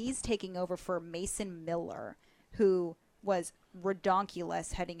for me, he's taking over for Mason Miller, who was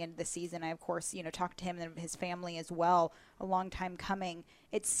redonkulous heading into the season. I, of course, talked to him and his family as well, a long time coming.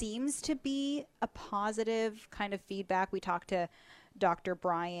 It seems to be a positive kind of feedback. We talked to Dr.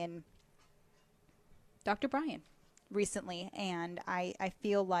 Brian recently, and I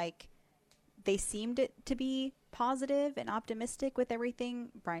feel like they seemed to be positive and optimistic with everything.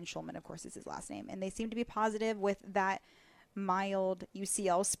 Brian Schulman, of course, is his last name. And they seemed to be positive with that mild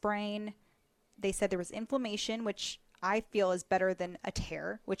UCL sprain. They said there was inflammation, which I feel is better than a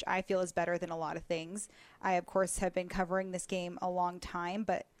tear, which I feel is better than a lot of things. I, of course, have been covering this game a long time,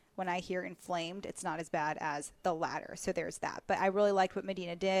 but when I hear inflamed, it's not as bad as the latter. So there's that. But I really liked what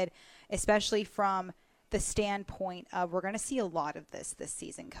Medina did, especially from the standpoint of we're going to see a lot of this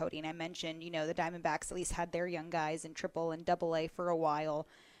season, Cody. And I mentioned, the Diamondbacks at least had their young guys in AAA and AA for a while.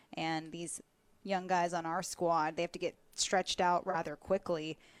 And these young guys on our squad, they have to get stretched out rather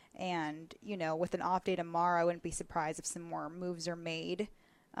quickly. And, with an off day tomorrow, I wouldn't be surprised if some more moves are made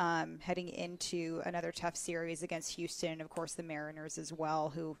heading into another tough series against Houston. And, of course, the Mariners as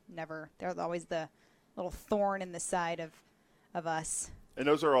well, they're always the little thorn in the side of us. And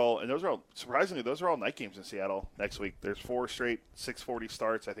surprisingly, those are all night games in Seattle next week. There's 4 straight 6:40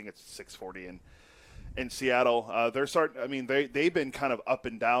 starts. I think it's 6:40 in Seattle. They've been kind of up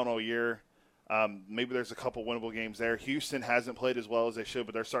and down all year. Maybe there's a couple winnable games there. Houston hasn't played as well as they should,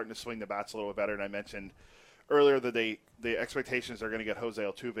 but they're starting to swing the bats a little bit better. And I mentioned earlier that the expectations are going to get Jose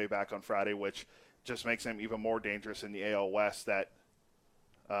Altuve back on Friday, which just makes them even more dangerous in the AL West.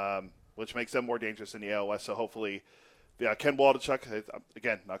 Which makes them more dangerous in the AL West. So hopefully. Yeah, Ken Waldichuk,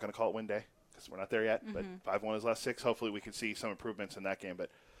 again, not going to call it win day because we're not there yet, but 5-1 his last 6. Hopefully we can see some improvements in that game. But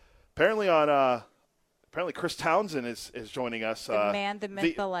apparently Chris Townsend is joining us. The man, the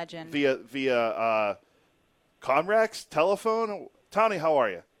myth, the legend. Via Comrex, telephone. Townie, how are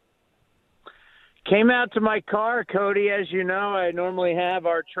you? Came out to my car, Cody. As you know, I normally have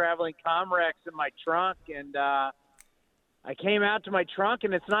our traveling Comrex in my trunk, and I came out to my trunk,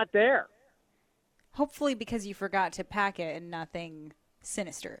 and it's not there. Hopefully because you forgot to pack it and nothing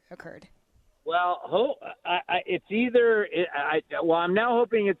sinister occurred. Well, it's either I'm now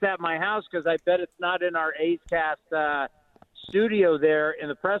hoping it's at my house because I bet it's not in our A's Cast studio there in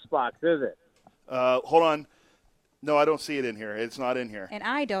the press box, is it? Hold on. No, I don't see it in here. It's not in here. And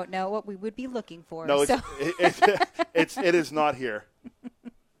I don't know what we would be looking for. No, it is not here.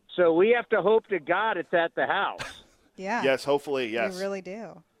 So we have to hope to God it's at the house. Yeah. Yes, hopefully, yes. We really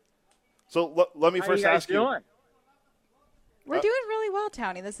do. So let me first ask you. How are you guys doing? We're doing really well,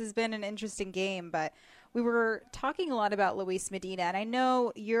 Townie. This has been an interesting game, but we were talking a lot about Luis Medina, and I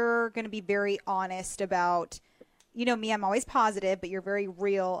know you're going to be very honest about, me, I'm always positive, but you're very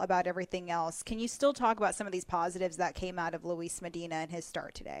real about everything else. Can you still talk about some of these positives that came out of Luis Medina and his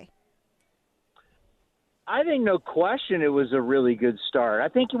start today? I think no question it was a really good start. I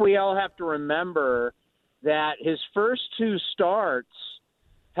think we all have to remember that his first 2 starts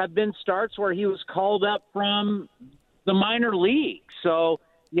have been starts where he was called up from the minor league. So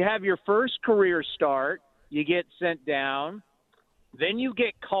you have your first career start, you get sent down, then you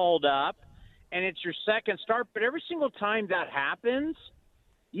get called up, and it's your second start. But every single time that happens,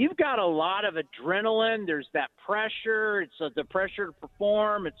 you've got a lot of adrenaline. There's that pressure. It's the pressure to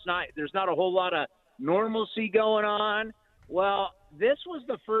perform. There's not a whole lot of normalcy going on. Well, this was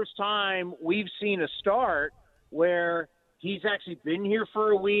the first time we've seen a start where he's actually been here for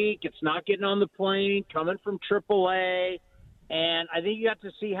a week. It's not getting on the plane, coming from AAA. And I think you got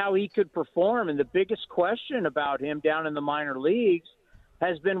to see how he could perform. And the biggest question about him down in the minor leagues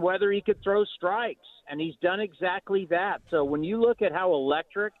has been whether he could throw strikes. And he's done exactly that. So when you look at how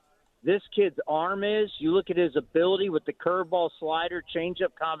electric this kid's arm is, you look at his ability with the curveball slider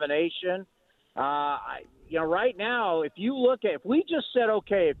changeup combination, Right now, if we just said,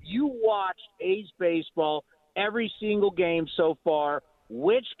 okay, if you watched A's baseball every single game so far,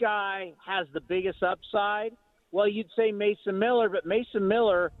 which guy has the biggest upside? Well, you'd say Mason Miller, but Mason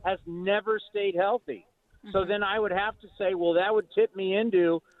Miller has never stayed healthy. Mm-hmm. So then I would have to say, well, that would tip me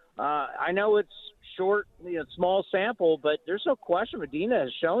into, I know it's short, small sample, but there's no question Medina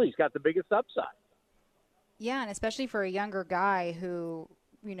has shown he's got the biggest upside. Yeah, and especially for a younger guy who,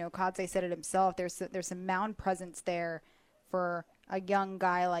 Kotsay said it himself, there's some mound presence there for a young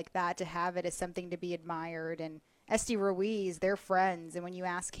guy like that to have it as something to be admired. And Esty Ruiz, they're friends, and when you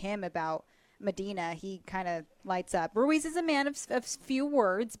ask him about Medina, he kind of lights up. Ruiz is a man of few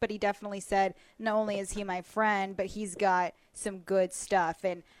words, but he definitely said not only is he my friend, but he's got some good stuff.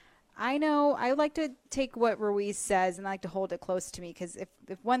 And I know I like to take what Ruiz says and I like to hold it close to me, because if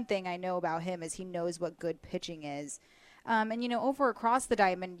one thing I know about him is he knows what good pitching is. And, over across the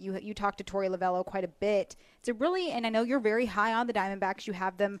diamond, you talk to Torey Lovello quite a bit. It's a really, and I know you're very high on the Diamondbacks. You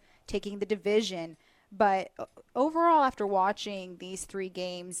have them taking the division. But overall, after watching these 3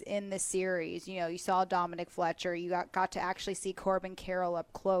 games in the series, you saw Dominic Fletcher. You got to actually see Corbin Carroll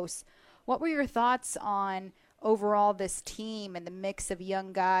up close. What were your thoughts on overall this team and the mix of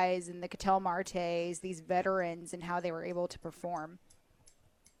young guys and the Ketel Martes, these veterans, and how they were able to perform?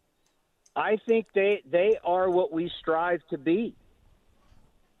 I think they are what we strive to be.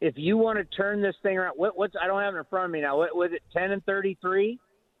 If you want to turn this thing around, what's I don't have it in front of me now. What was it, 10-33?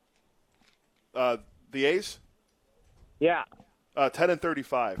 The A's? Yeah.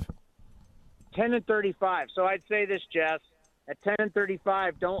 10-35. 10-35. So I'd say this, Jess. At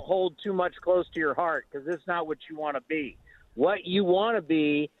 10-35, don't hold too much close to your heart, because this is not what you want to be. What you want to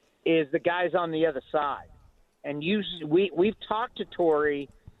be is the guys on the other side. And we've talked to Torey,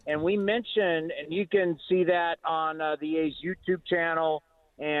 and we mentioned, and you can see that on the A's YouTube channel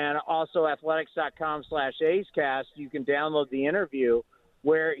and also athletics.com/A'sCast. You can download the interview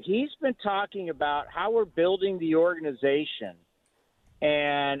where he's been talking about how we're building the organization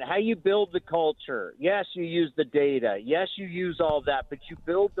and how you build the culture. Yes, you use the data. Yes, you use all that, but you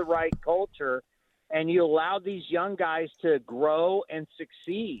build the right culture and you allow these young guys to grow and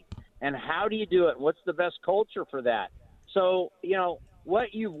succeed. And how do you do it? What's the best culture for that? So,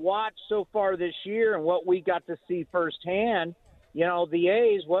 what you've watched so far this year and what we got to see firsthand, the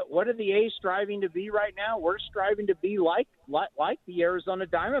A's, what are the A's striving to be right now? We're striving to be like the Arizona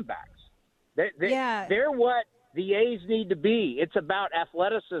Diamondbacks. They're what the A's need to be. It's about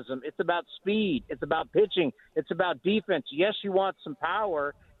athleticism. It's about speed. It's about pitching. It's about defense. Yes, you want some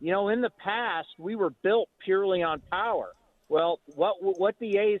power. In the past, we were built purely on power. Well, what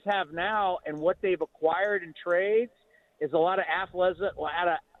the A's have now and what they've acquired in trades is a lot of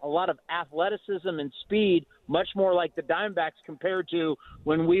athleticism and speed, much more like the Diamondbacks compared to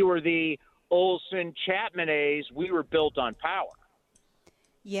when we were the Olsen-Chapman A's. We were built on power.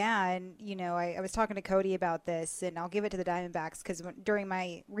 Yeah, and, I was talking to Cody about this, and I'll give it to the Diamondbacks because during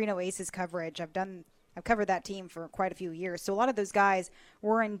my Reno Aces coverage, I've covered that team for quite a few years. So a lot of those guys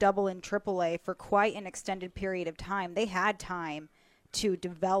were in Double and Triple-A for quite an extended period of time. They had time to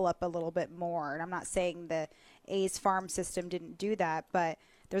develop a little bit more. And I'm not saying the A's farm system didn't do that, but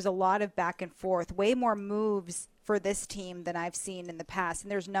there's a lot of back and forth, way more moves for this team than I've seen in the past.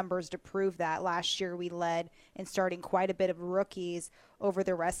 And there's numbers to prove that. Last year we led in starting quite a bit of rookies over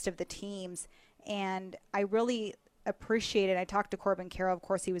the rest of the teams. And I really appreciate it. I talked to Corbin Carroll. Of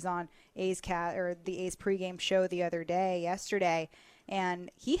course, he was on the A's pregame show yesterday. And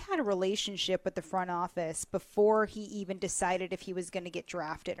he had a relationship with the front office before he even decided if he was going to get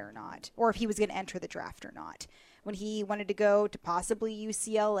drafted or not, or if he was going to enter the draft or not. When he wanted to go to possibly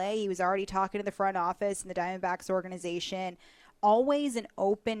UCLA, he was already talking to the front office and the Diamondbacks organization. Always an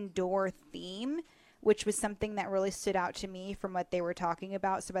open door theme, which was something that really stood out to me from what they were talking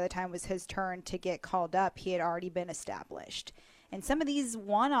about. So by the time it was his turn to get called up, he had already been established. And some of these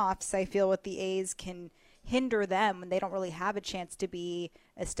one-offs, I feel, with the A's can hinder them when they don't really have a chance to be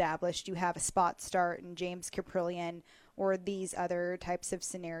established. You have a spot start in James Caprillion or these other types of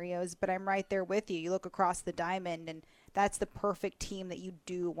scenarios, but I'm right there with you. You look across the diamond, and that's the perfect team that you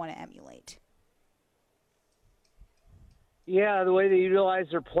do want to emulate. Yeah, the way they utilize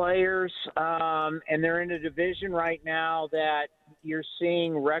their players, and they're in a division right now that you're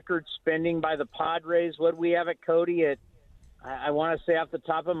seeing record spending by the Padres. What do we have at Cody? I want to say off the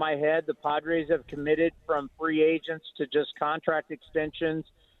top of my head, the Padres have committed from free agents to just contract extensions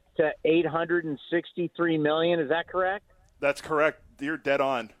to $863 million. Is that correct? That's correct. You're dead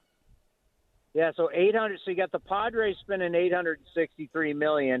on. Yeah, so 800. So you got the Padres spending $863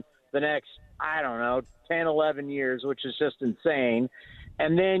 million the next, 10, 11 years, which is just insane.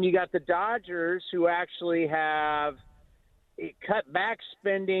 And then you got the Dodgers, who actually have cut back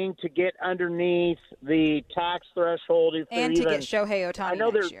spending to get underneath the tax threshold. And to get Shohei Ohtani I know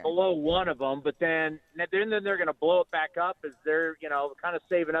next they're year. below one of them, but then they're going to blow it back up as they're, kind of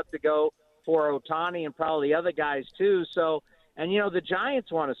saving up to go for Ohtani and probably the other guys too. So, and, the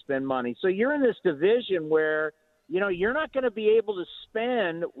Giants want to spend money. So you're in this division where, you're not going to be able to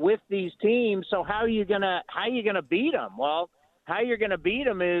spend with these teams. So how are you going to beat them? Well, how you're going to beat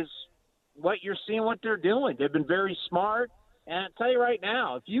them is what you're seeing, what they're doing. They've been very smart. And I'll tell you right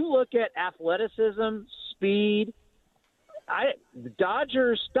now, if you look at athleticism, speed, the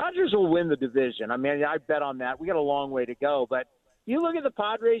Dodgers will win the division. I mean, I bet on that. We got a long way to go. But you look at the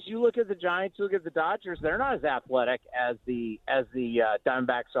Padres, you look at the Giants, you look at the Dodgers, they're not as athletic as the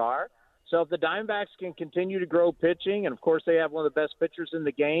Diamondbacks are. So if the Diamondbacks can continue to grow pitching, and, of course, they have one of the best pitchers in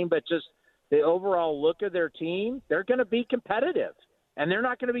the game, but just the overall look of their team, they're going to be competitive. And they're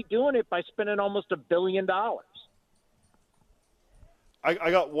not going to be doing it by spending almost $1 billion.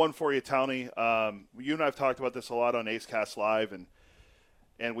 I got one for you, Townie. You and I have talked about this a lot on Ace Cast Live,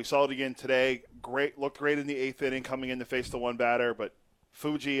 and we saw it again today. Looked great in the 8th inning coming in to face the one batter, but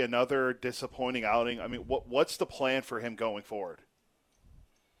Fuji, another disappointing outing. I mean, what's the plan for him going forward?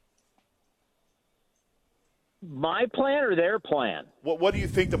 My plan or their plan? What do you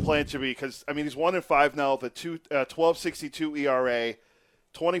think the plan should be? Because, I mean, he's 1-5 now, the 12.62 ERA,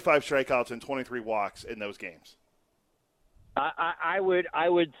 25 strikeouts, and 23 walks in those games. I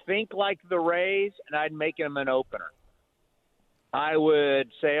would think like the Rays, and I'd make him an opener. I would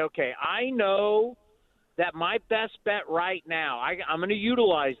say, okay, I know that my best bet right now, I'm going to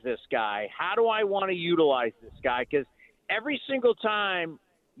utilize this guy. How do I want to utilize this guy? Because every single time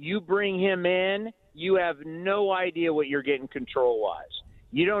you bring him in, you have no idea what you're getting control-wise.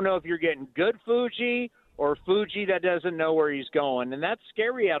 You don't know if you're getting good Fuji or Fuji that doesn't know where he's going, and that's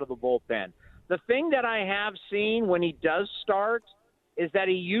scary out of the bullpen. The thing that I have seen when he does start is that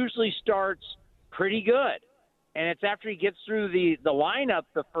he usually starts pretty good. And it's after he gets through the lineup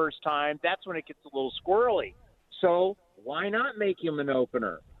the first time, that's when it gets a little squirrely. So why not make him an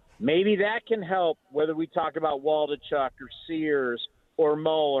opener? Maybe that can help, whether we talk about Waldichuk or Sears or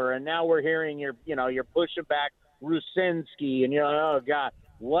Mueller. And now we're hearing you're pushing back Rucinski. And oh, God,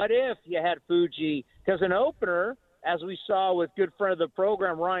 what if you had Fuji? Because an opener, as we saw with good friend of the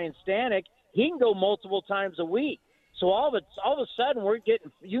program, Ryan Stanek, he can go multiple times a week. So all of a sudden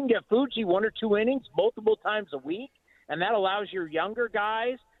you can get Fuji 1 or 2 innings multiple times a week, and that allows your younger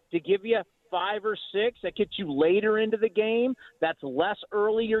guys to give you 5 or 6. That gets you later into the game. That's less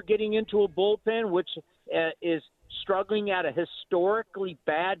early you're getting into a bullpen, which is struggling at a historically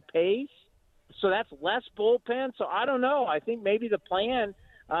bad pace. So that's less bullpen. So I don't know. I think maybe the plan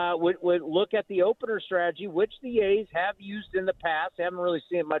would look at the opener strategy, which the A's have used in the past. They haven't really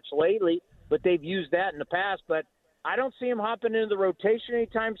seen it much lately, but they've used that in the past. But I don't see him hopping into the rotation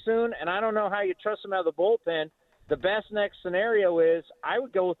anytime soon, and I don't know how you trust him out of the bullpen. The best next scenario is I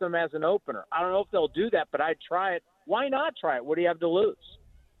would go with him as an opener. I don't know if they'll do that, but I'd try it. Why not try it? What do you have to lose?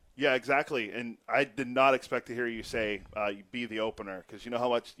 Yeah, exactly. And I did not expect to hear you say be the opener, because you know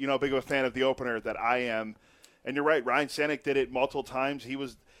how big of a fan of the opener that I am. And you're right. Ryan Stanek did it multiple times. Him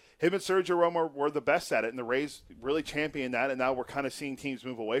and Sergio Romo were the best at it, and the Rays really championed that. And now we're kind of seeing teams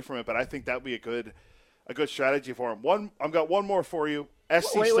move away from it. But I think that would be a good strategy for him. I've got one more for you.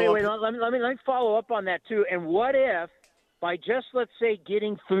 Wait. Let me follow up on that too. And what if, by just let's say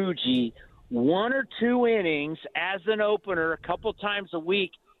getting Fuji 1 or 2 innings as an opener a couple times a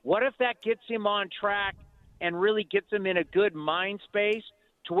week, what if that gets him on track and really gets him in a good mind space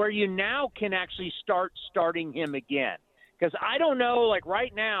to where you now can actually starting him again? Because I don't know, like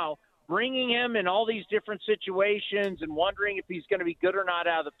right now, bringing him in all these different situations and wondering if he's going to be good or not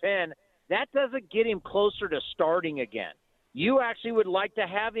out of the pen, that doesn't get him closer to starting again. You actually would like to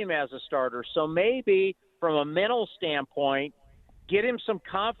have him as a starter. So maybe from a mental standpoint, get him some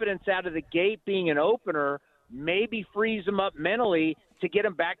confidence out of the gate being an opener, maybe frees him up mentally to get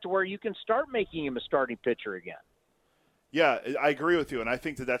him back to where you can start making him a starting pitcher again. Yeah, I agree with you, and I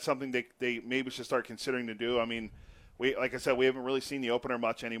think that's something they maybe should start considering to do. I mean, like I said, we haven't really seen the opener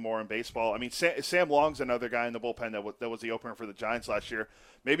much anymore in baseball. I mean, Sam Long's another guy in the bullpen that was the opener for the Giants last year.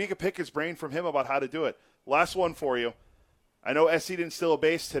 Maybe you could pick his brain from him about how to do it. Last one for you. I know SC didn't steal a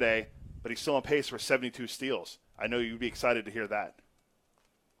base today, but he's still on pace for 72 steals. I know you'd be excited to hear that.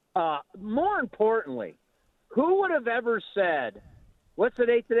 More importantly, who would have ever said, what's the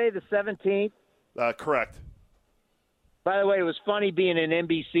date today, the 17th? Correct. By the way, it was funny being in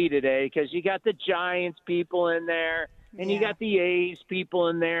NBC today because you got the Giants people in there and you got the A's people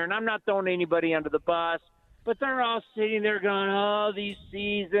in there, and I'm not throwing anybody under the bus, but they're all sitting there going, oh, these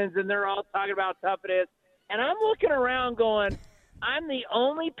seasons, and they're all talking about how tough it is. And I'm looking around going, I'm the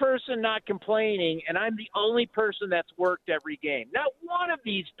only person not complaining, and I'm the only person that's worked every game. Not one of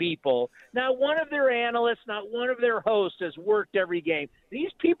these people, not one of their analysts, not one of their hosts has worked every game.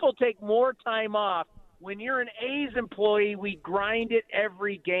 These people take more time off. When you're an A's employee, we grind it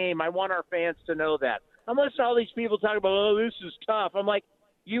every game. I want our fans to know that. Unless all these people talk about, oh, this is tough. I'm like,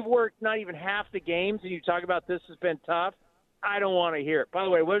 you've worked not even half the games, and you talk about this has been tough? I don't want to hear it. By the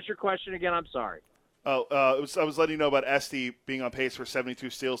way, what was your question again? I'm sorry. Oh, I was letting you know about Esty being on pace for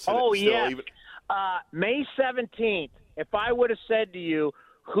 72 steals today. Oh, yeah. May 17th, if I would have said to you,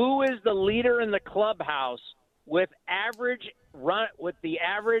 who is the leader in the clubhouse with the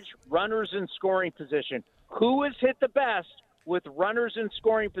average runners in scoring position? Who has hit the best with runners in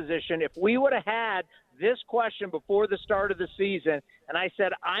scoring position? If we would have had this question before the start of the season, and I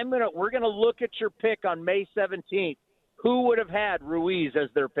said, we're gonna look at your pick on May 17th, who would have had Ruiz as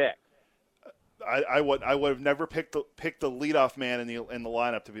their pick? I would have never picked the leadoff man in the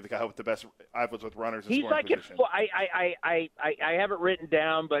lineup to be the guy with the best average with runners in scoring position. I have it written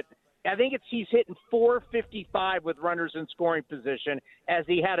down, but I think he's hitting .455 with runners in scoring position, as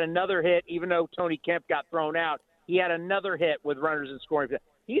he had another hit, even though Tony Kemp got thrown out. He had another hit with runners in scoring position.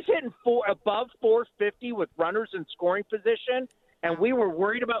 He's hitting above .450 with runners in scoring position, and we were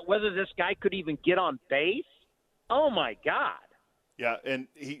worried about whether this guy could even get on base. Oh, my God. Yeah, and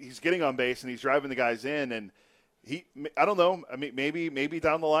he's getting on base, and he's driving the guys in, and I don't know. I mean, maybe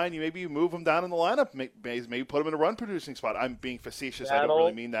down the line, you move him down in the lineup, maybe put him in a run-producing spot. I'm being facetious. I don't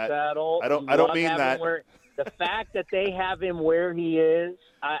really mean that. I don't mean that. The fact that they have him where he is,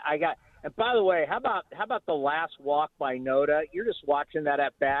 I got. And by the way, how about the last walk by Noda? You're just watching that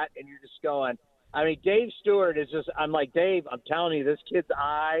at bat, and you're just going. I mean, Dave Stewart is just. I'm like, Dave, I'm telling you, this kid's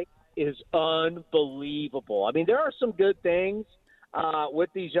eye is unbelievable. I mean, there are some good things with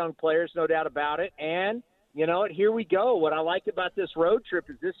these young players, no doubt about it. And you know what? Here we go. What I like about this road trip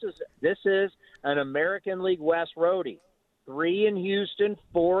is this is an American League West roadie. 3 in Houston,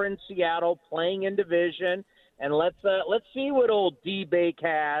 4 in Seattle, playing in division, and let's see what old D-Bake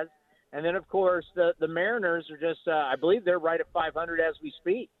has. And then, of course, the Mariners are just I believe they're right at 500 as we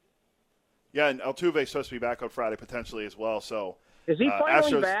speak. Yeah, and Altuve is supposed to be back on Friday potentially as well. So is he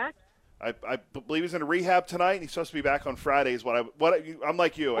finally back? I believe he's in a rehab tonight, and he's supposed to be back on Friday. Is I'm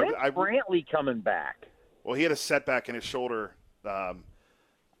like you. When's Brantley coming back? Well, he had a setback in his shoulder.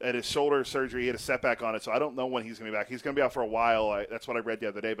 At his shoulder surgery, he had a setback on it, so I don't know when he's going to be back. He's going to be out for a while. That's what I read the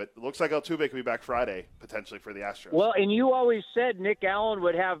other day, but it looks like Altuve could be back Friday, potentially, for the Astros. Well, and you always said Nick Allen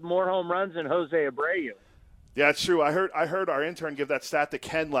would have more home runs than Jose Abreu. Yeah, it's true. I heard our intern give that stat to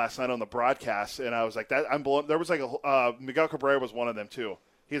Ken last night on the broadcast, and I was like, I'm blown. There was like Miguel Cabrera was one of them, too.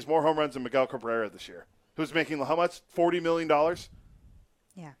 He has more home runs than Miguel Cabrera this year. Who's making how much? $40 million?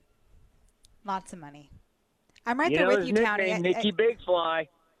 Yeah. Lots of money. I'm right there with you, Townie. Nicky Big Fly.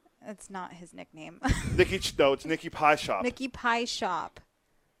 That's not his nickname. It's Nicky Pie Shop. Nicky Pie Shop.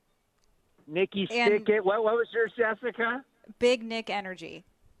 Nicky Stick It. What was yours, Jessica? Big Nick Energy.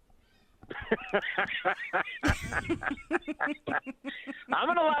 I'm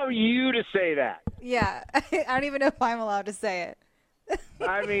going to allow you to say that. Yeah. I don't even know if I'm allowed to say it.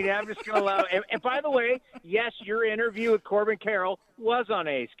 I mean, I'm just going to allow it. And by the way, yes, your interview with Corbin Carroll was on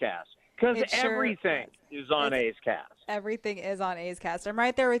A's Cast. Because everything is on A's Cast. Everything is on A's Cast. I'm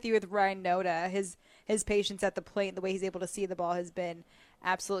right there with you with Ryan Noda. His patience at the plate, the way he's able to see the ball has been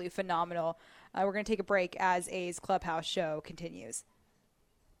absolutely phenomenal. We're going to take a break as A's Clubhouse show continues.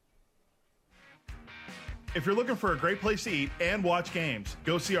 If you're looking for a great place to eat and watch games,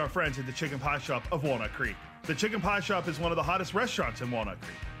 go see our friends at the Chicken Pie Shop of Walnut Creek. The Chicken Pie Shop is one of the hottest restaurants in Walnut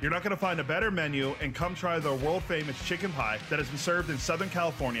Creek. You're not going to find a better menu, and come try their world-famous chicken pie that has been served in Southern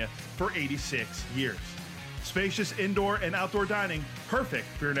California for 86 years. Spacious indoor and outdoor dining, perfect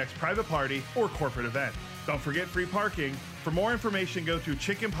for your next private party or corporate event. Don't forget free parking. For more information, go to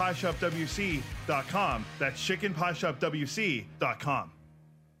chickenpieshopwc.com. That's chickenpieshopwc.com.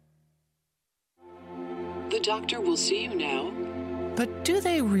 The doctor will see you now. But do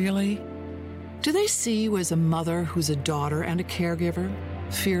they really? Do they see you as a mother who's a daughter and a caregiver?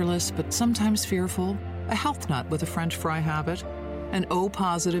 Fearless, but sometimes fearful? A health nut with a French fry habit? An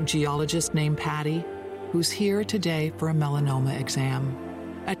O-positive geologist named Patty, who's here today for a melanoma exam?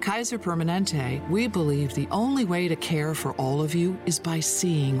 At Kaiser Permanente, we believe the only way to care for all of you is by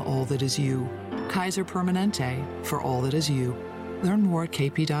seeing all that is you. Kaiser Permanente, for all that is you. Learn more at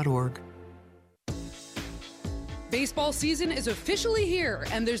kp.org. Baseball season is officially here,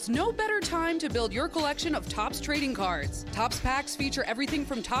 and there's no better time to build your collection of Topps trading cards. Topps packs feature everything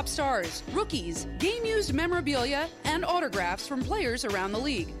from top stars, rookies, game-used memorabilia, and autographs from players around the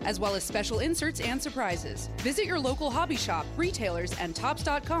league, as well as special inserts and surprises. Visit your local hobby shop, retailers, and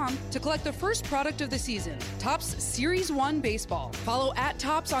Topps.com to collect the first product of the season, Topps Series 1 Baseball. Follow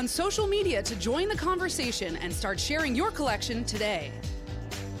 @Topps on social media to join the conversation and start sharing your collection today.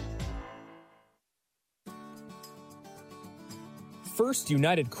 First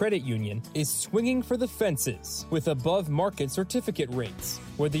United Credit Union is swinging for the fences with above-market certificate rates.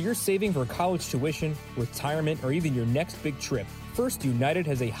 Whether you're saving for college tuition, retirement, or even your next big trip, First United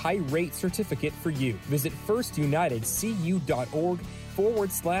has a high-rate certificate for you. Visit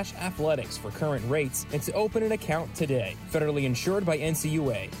firstunitedcu.org/athletics for current rates and to open an account today. Federally insured by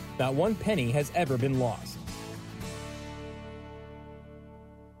NCUA. Not one penny has ever been lost.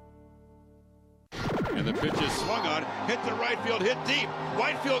 And the pitch is swung on, hit the right field, hit deep.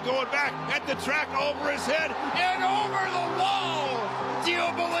 Whitefield going back at the track, over his head, and over the wall. Do you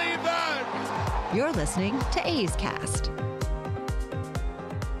believe that? You're listening to A's Cast.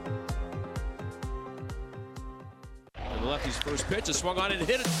 And the lefty's first pitch is swung on and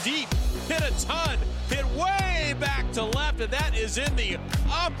hit it deep, hit a ton, hit way back to left, and that is in the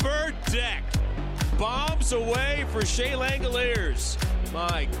upper deck. Bombs away for Shea Langoliers.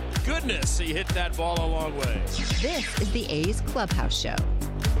 My goodness, he hit that ball a long way. This is the A's Clubhouse Show.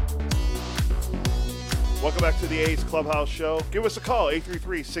 Welcome back to the A's Clubhouse Show. Give us a call,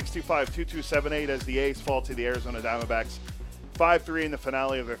 833-625-2278 as the A's fall to the Arizona Diamondbacks. 5-3 in the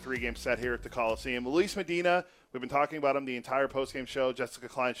finale of their three-game set here at the Coliseum. Luis Medina, we've been talking about him the entire postgame show. Jessica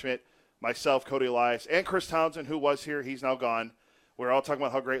Kleinschmidt, myself, Cody Elias, and Chris Townsend, who was here. He's now gone. We're all talking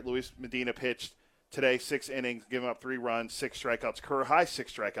about how great Luis Medina pitched today, 6 innings, giving up 3 runs, 6 strikeouts, career-high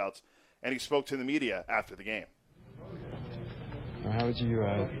 6 strikeouts, and he spoke to the media after the game. How would you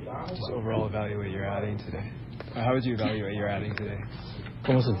just overall evaluate your outing today? How would you evaluate your outing today?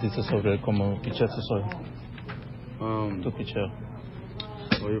 ¿Cómo sentiste sobre cómo pichaste hoy? Tu picheo.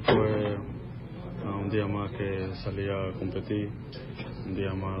 Hoy fue un día más que salí a competir, un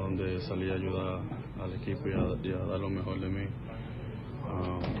día más donde salí a ayudar al equipo y a dar lo mejor de mí.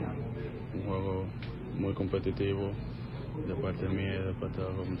 Un juego muy competitivo de parte mía y de parte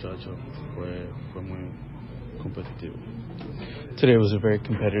de los muchachos. Fue muy competitivo. Today was a very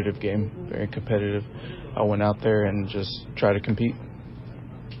competitive game, very competitive. I went out there and just tried to compete.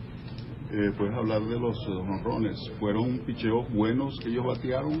 ¿Puedes hablar de los jonrones? ¿Fueron picheos buenos que ellos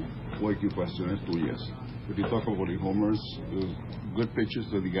batearon o equivocaciones tuyas? Could you talk about the homers, good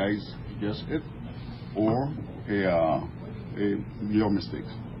pitches that the guys just hit, or your mistakes?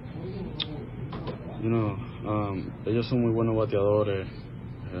 Ellos son muy buenos bateadores.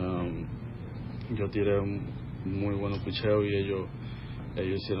 Yo tiré un muy buenos picheos y ellos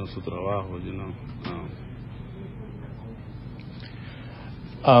hicieron su trabajo,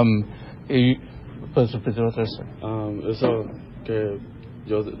 eso que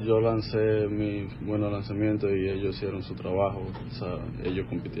yo lancé mi buenos lanzamientos y ellos hicieron su trabajo, o sea, ellos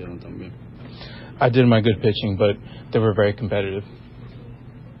compitieron también. I did my good pitching, but they were very competitive.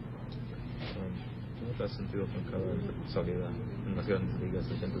 ¿Cómo te has sentido con cada salida en las grandes ligas?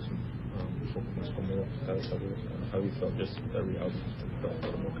 ¿Te sientes un poco más cómodo cada salida? How you felt just every out? Felt a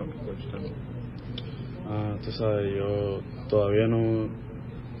little more comfortable each time? Tú sabes, yo todavía no es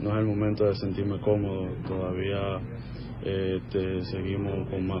el momento de sentirme cómodo. Todavía seguimos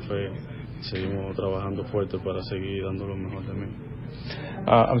con más fe, seguimos trabajando fuerte para seguir dando lo mejor de mí.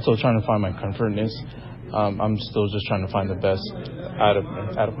 I'm still trying to find my comfortness. I'm still just trying to find the best out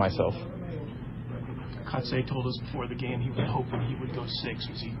of myself. Kotsay told us before the game he was hoping he would go 6.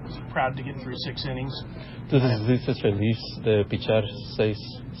 Was he proud to get through 6 innings? ¿Tú te sientes feliz de pichar 6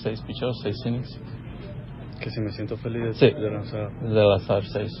 picheos, 6 innings? Que si me siento feliz Sí, de lanzar. De lanzar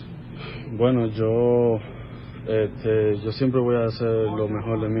 6. Bueno, yo siempre voy a hacer lo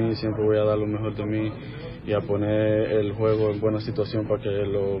mejor de mí, siempre voy a dar lo mejor de mí y a poner el juego en buena situación para que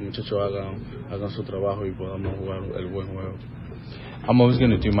los muchachos hagan su trabajo y podamos jugar el buen juego. I'm always going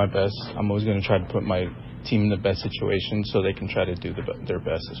to do my best. I'm always going to try to put my team in the best situation so they can try to do their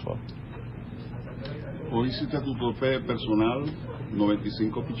best as well. Hoy hiciste tu tope personal,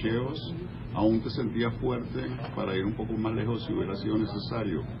 95 picheos. Aún te sentías fuerte para ir un poco más lejos si hubiera sido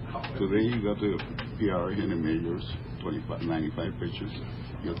necesario. Today you got the PR in the majors, 95 pitches.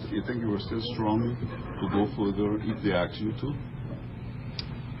 You think you were still strong to go further if they asked you to?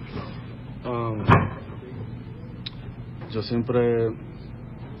 Yo siempre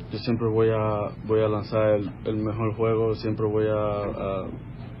voy a lanzar el mejor juego, siempre voy a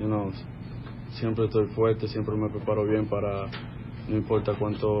siempre estoy fuerte, siempre me preparo bien para, no importa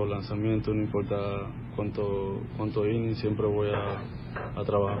cuánto lanzamiento, no importa cuánto inning, siempre voy a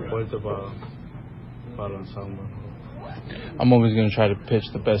trabajar fuerte para lanzar un mejor. I'm always going to try to pitch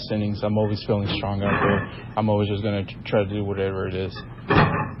the best innings. I'm always feeling strong out there. I'm always just going to try to do whatever it is.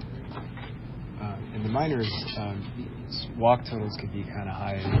 In the minors, walk totals could be kind of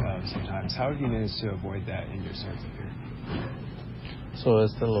high sometimes. How have you managed to avoid that in your starts here? So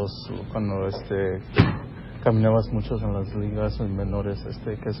cuando caminabas muchos en las ligas menores,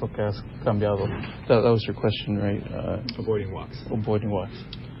 ¿qué es lo que has cambiado? That was your question, right? Avoiding walks. Avoiding walks.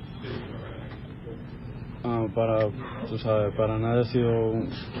 Para nada ha sido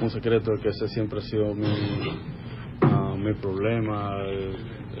un secreto que ese siempre ha sido mi problema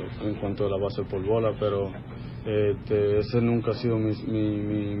en cuanto a la base por bola, pero ese nunca ha sido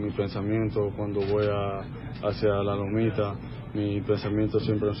mi pensamiento cuando voy hacia la lomita. Mi pensamiento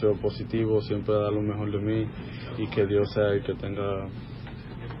siempre ha sido positivo, siempre dar lo mejor de mí y que Dios sea el que tenga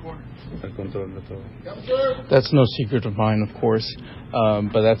el control de todo. That's no secret of mine, of course,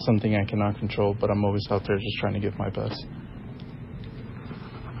 but that's something I cannot control, but I'm always out there just trying to give my best.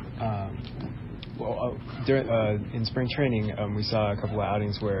 In spring training, we saw a couple of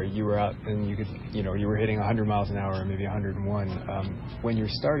outings where you were out and you were hitting 100 miles an hour, maybe 101. When you're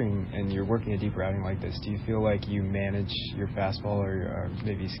starting and you're working a deeper outing like this, do you feel like you manage your fastball or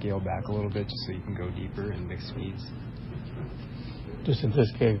maybe scale back a little bit just so you can go deeper and mix speeds? ¿Tú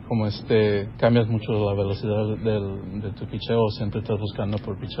sientes que como cambias mucho la velocidad de tu picheo, siempre estás buscando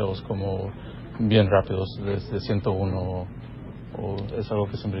por picheos como bien rápidos desde 101 o es algo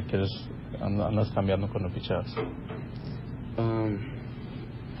que siempre quieres andas cambiando cuando picheas?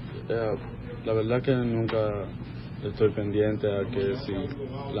 La verdad que nunca estoy pendiente a que si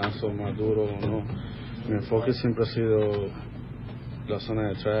lanzo más duro o no. Mi enfoque siempre ha sido la zona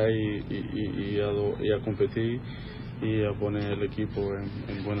de atrás y a competir y a poner el equipo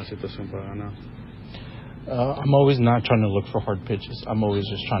en buena situación para ganar. I'm always not trying to look for hard pitches. I'm always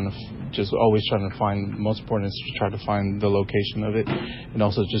just always trying to find. Most important is to try to find the location of it, and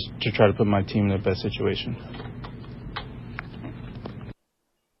also just to try to put my team in the best situation.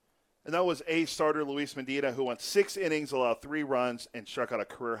 And that was A's starter Luis Medina, who went 6 innings, allowed 3 runs, and struck out a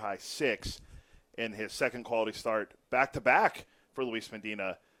career-high 6 in his second quality start back-to-back for Luis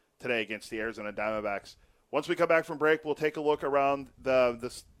Medina today against the Arizona Diamondbacks. Once we come back from break, we'll take a look around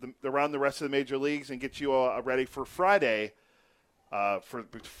around the rest of the major leagues and get you ready for Friday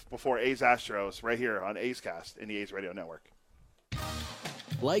before A's Astros right here on A's Cast in the A's Radio Network.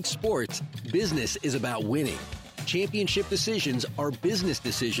 Like sports, business is about winning. Championship decisions are business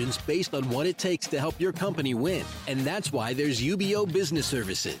decisions based on what it takes to help your company win. And that's why there's UBO Business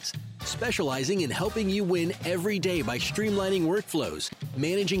Services, specializing in helping you win every day by streamlining workflows,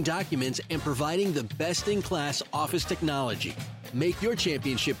 managing documents, and providing the best-in-class office technology. Make your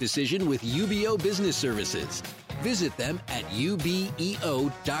championship decision with UBO Business Services. Visit them at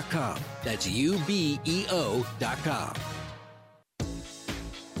ubeo.com. That's ubeo.com.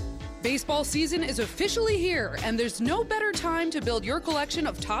 Baseball season is officially here, and there's no better time to build your collection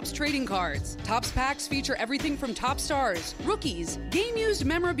of Topps trading cards. Topps packs feature everything from top stars, rookies, game-used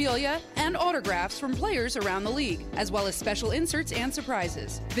memorabilia, and autographs from players around the league, as well as special inserts and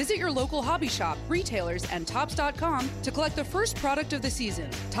surprises. Visit your local hobby shop, retailers, and Topps.com to collect the first product of the season,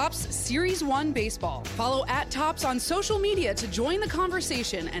 Topps Series 1 Baseball. Follow @Topps on social media to join the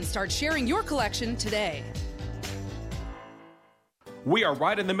conversation and start sharing your collection today. We are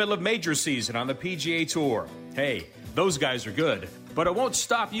right in the middle of major season on the PGA Tour. Hey, those guys are good, but it won't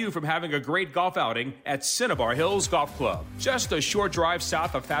stop you from having a great golf outing at Cinnabar Hills Golf Club. Just a short drive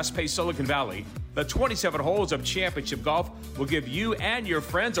south of fast-paced Silicon Valley, the 27 holes of championship golf will give you and your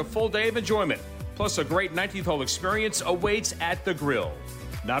friends a full day of enjoyment. Plus, a great 19th hole experience awaits at the Grill.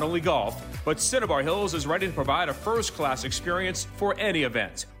 Not only golf, but Cinnabar Hills is ready to provide a first-class experience for any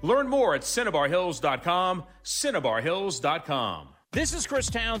event. Learn more at CinnabarHills.com, CinnabarHills.com. This is Chris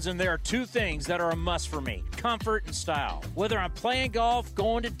Townsend. There are 2 things that are a must for me: comfort and style. Whether I'm playing golf,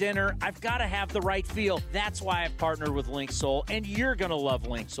 going to dinner, I've got to have the right feel. That's why I've partnered with Linksole, and you're going to love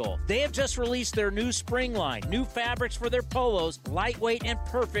Linksole. They have just released their new spring line, new fabrics for their polos, lightweight and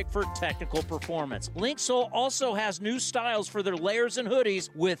perfect for technical performance. Linksole also has new styles for their layers and hoodies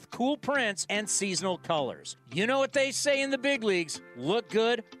with cool prints and seasonal colors. You know what they say in the big leagues: look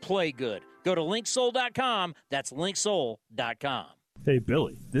good, play good. Go to Linksole.com. That's Linksole.com. Hey,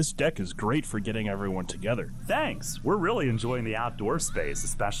 Billy, this deck is great for getting everyone together. Thanks. We're really enjoying the outdoor space,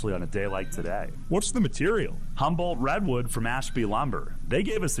 especially on a day like today. What's the material? Humboldt redwood from Ashby Lumber. They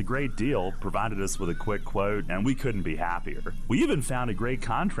gave us a great deal, provided us with a quick quote, and we couldn't be happier. We even found a great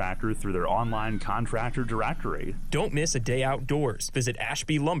contractor through their online contractor directory. Don't miss a day outdoors. Visit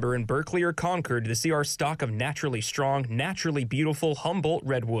Ashby Lumber in Berkeley or Concord to see our stock of naturally strong, naturally beautiful Humboldt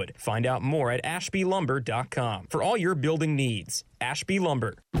redwood. Find out more at ashbylumber.com for all your building needs. Ashby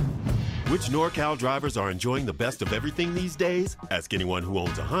Lumber. Which NorCal drivers are enjoying the best of everything these days? Ask anyone who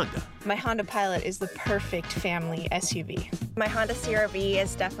owns a Honda. My Honda Pilot is the perfect family SUV. My Honda CR-V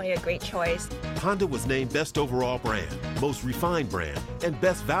is definitely a great choice. Honda was named Best Overall Brand, Most Refined Brand, and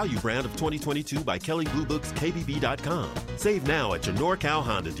Best Value Brand of 2022 by Kelley Blue Book's KBB.com. Save now at your NorCal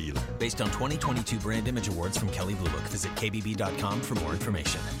Honda dealer. Based on 2022 Brand Image Awards from Kelley Blue Book, visit KBB.com for more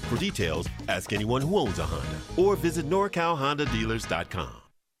information. For details, ask anyone who owns a Honda or visit NorCalHondaDealers.com.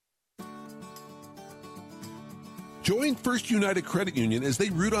 Join First United Credit Union as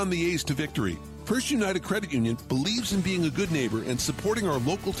they root on the A's to victory. First United Credit Union believes in being a good neighbor and supporting our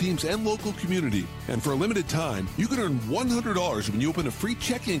local teams and local community. And for a limited time, you can earn $100 when you open a free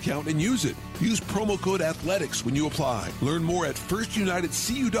checking account and use it. Use promo code ATHLETICS when you apply. Learn more at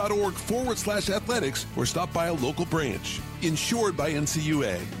firstunitedcu.org/athletics or stop by a local branch. Insured by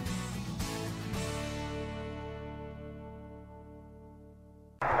NCUA.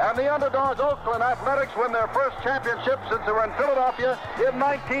 And the underdogs, Oakland Athletics, win their first championship since they were in Philadelphia in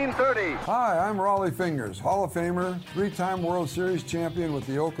 1930. Hi, I'm Raleigh Fingers, Hall of Famer, three-time World Series champion with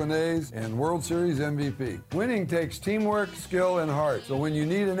the Oakland A's and World Series MVP. Winning takes teamwork, skill, and heart. So when you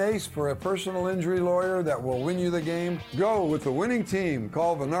need an ace for a personal injury lawyer that will win you the game, go with the winning team.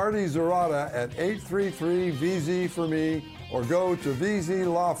 Call Venardi Zerata at 833-VZ-FOR-ME or go to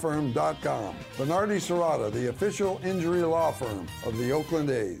vzlawfirm.com. Venardi Zerata, the official injury law firm of the Oakland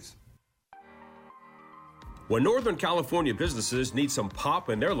A's. When Northern California businesses need some pop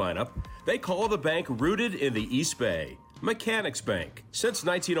in their lineup, they call the bank rooted in the East Bay. Mechanics Bank. Since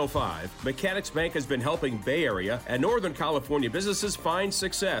 1905, Mechanics Bank has been helping Bay Area and Northern California businesses find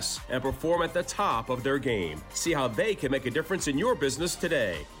success and perform at the top of their game. See how they can make a difference in your business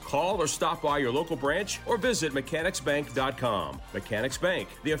today. Call or stop by your local branch or visit mechanicsbank.com. Mechanics Bank,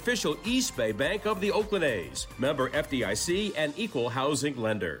 the official East Bay bank of the Oakland A's. Member FDIC and equal housing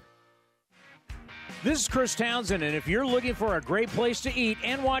lender. This is Chris Townsend, and if you're looking for a great place to eat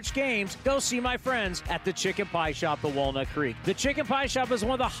and watch games, go see my friends at the Chicken Pie Shop at Walnut Creek. The Chicken Pie Shop is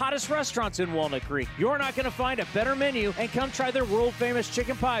one of the hottest restaurants in Walnut Creek. You're not going to find a better menu, and come try their world-famous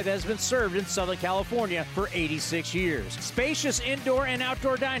chicken pie that has been served in Southern California for 86 years. Spacious indoor and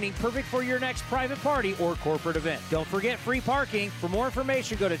outdoor dining, perfect for your next private party or corporate event. Don't forget free parking. For more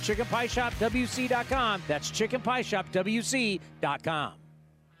information, go to chickenpieshopwc.com. That's chickenpieshopwc.com.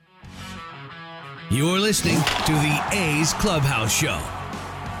 You're listening to the A's Clubhouse Show.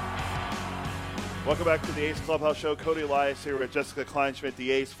 Welcome back to the A's Clubhouse Show. Cody Elias here with Jessica Kleinschmidt. The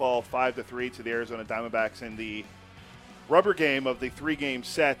A's fall 5-3 to the Arizona Diamondbacks in the rubber game of the three-game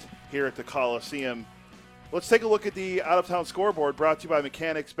set here at the Coliseum. Let's take a look at the out-of-town scoreboard brought to you by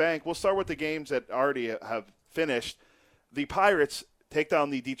Mechanics Bank. We'll start with the games that already have finished. The Pirates take down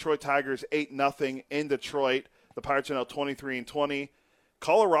the Detroit Tigers 8-0 in Detroit. The Pirates are now 23-20.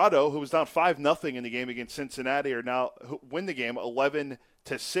 Colorado, who was down 5-0 in the game against Cincinnati, are now win the game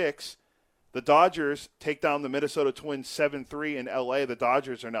 11-6. The Dodgers take down the Minnesota Twins 7-3 in LA. The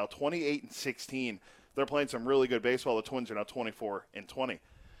Dodgers are now 28-16. They're playing some really good baseball. The Twins are now 24-20.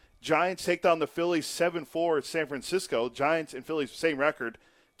 Giants take down the Phillies 7-4 at San Francisco. Giants and Phillies same record,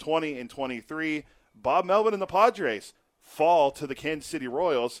 20-23. Bob Melvin and the Padres fall to the Kansas City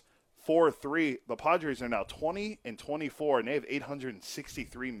Royals 4-3. The Padres are now 20-24, and they have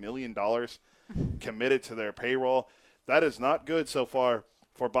 $863 million committed to their payroll. That is not good so far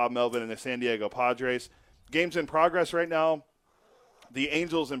for Bob Melvin and the San Diego Padres. Games in progress right now. The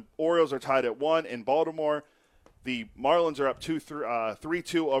Angels and Orioles are tied at 1 in Baltimore. The Marlins are up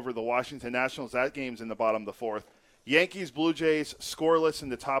 3-2 over the Washington Nationals. That game's in the bottom of the fourth. Yankees, Blue Jays scoreless in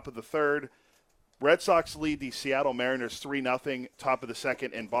the top of the third. Red Sox lead the Seattle Mariners 3-0, top of the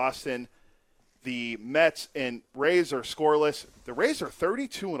second in Boston. The Mets and Rays are scoreless. The Rays are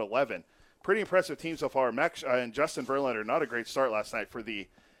 32-11. Pretty impressive team so far. Max and Justin Verlander, not a great start last night for the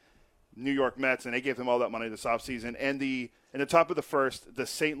New York Mets, and they gave them all that money this offseason. And in the top of the first, the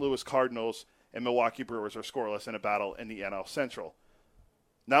St. Louis Cardinals and Milwaukee Brewers are scoreless in a battle in the NL Central.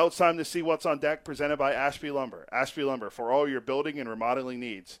 Now it's time to see what's on deck, presented by Ashby Lumber. Ashby Lumber, for all your building and remodeling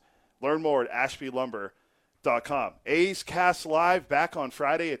needs. Learn more at ashbylumber.com. A's Cast Live back on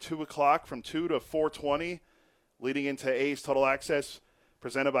Friday at 2 o'clock from 2 to 4:20, leading into A's Total Access,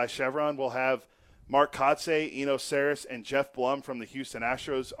 presented by Chevron. We'll have Mark Kotze, Eno Saris, and Jeff Blum from the Houston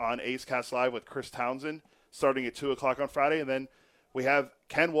Astros on A's Cast Live with Chris Townsend starting at 2 o'clock on Friday. And then we have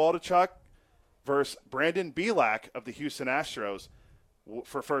Ken Waldachuk versus Brandon Bielak of the Houston Astros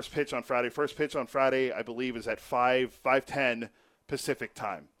for first pitch on Friday. First pitch on Friday, I believe, is at 5:10 Pacific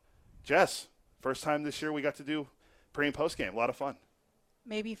time. Jess, first time this year we got to do pre- and post-game. A lot of fun.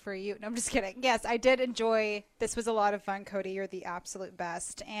 Maybe for you. No, I'm just kidding. Yes, I did enjoy. This was a lot of fun, Cody. You're the absolute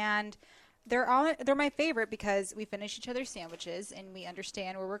best. And they're my favorite because we finish each other's sandwiches and we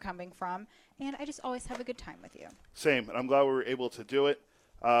understand where we're coming from. And I just always have a good time with you. Same, and I'm glad we were able to do it.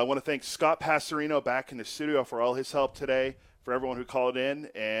 I want to thank Scott Passerino back in the studio for all his help today, for everyone who called in.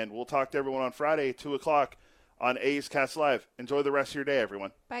 And we'll talk to everyone on Friday, 2 o'clock on A's Cast Live. Enjoy the rest of your day,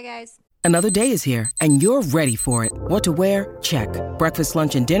 everyone. Bye, guys. Another day is here, and you're ready for it. What to wear? Check. Breakfast,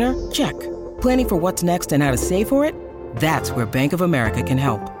 lunch, and dinner? Check. Planning for what's next and how to save for it? That's where Bank of America can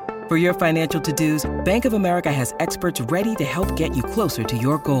help. For your financial to-dos, Bank of America has experts ready to help get you closer to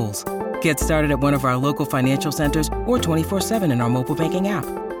your goals. Get started at one of our local financial centers or 24/7 in our mobile banking app.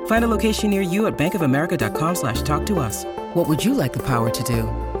 Find a location near you at bankofamerica.com/talktous. What would you like the power to do?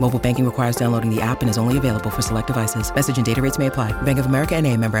 Mobile banking requires downloading the app and is only available for select devices. Message and data rates may apply. Bank of America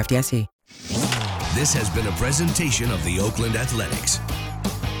NA, member FDIC. This has been a presentation of the Oakland Athletics.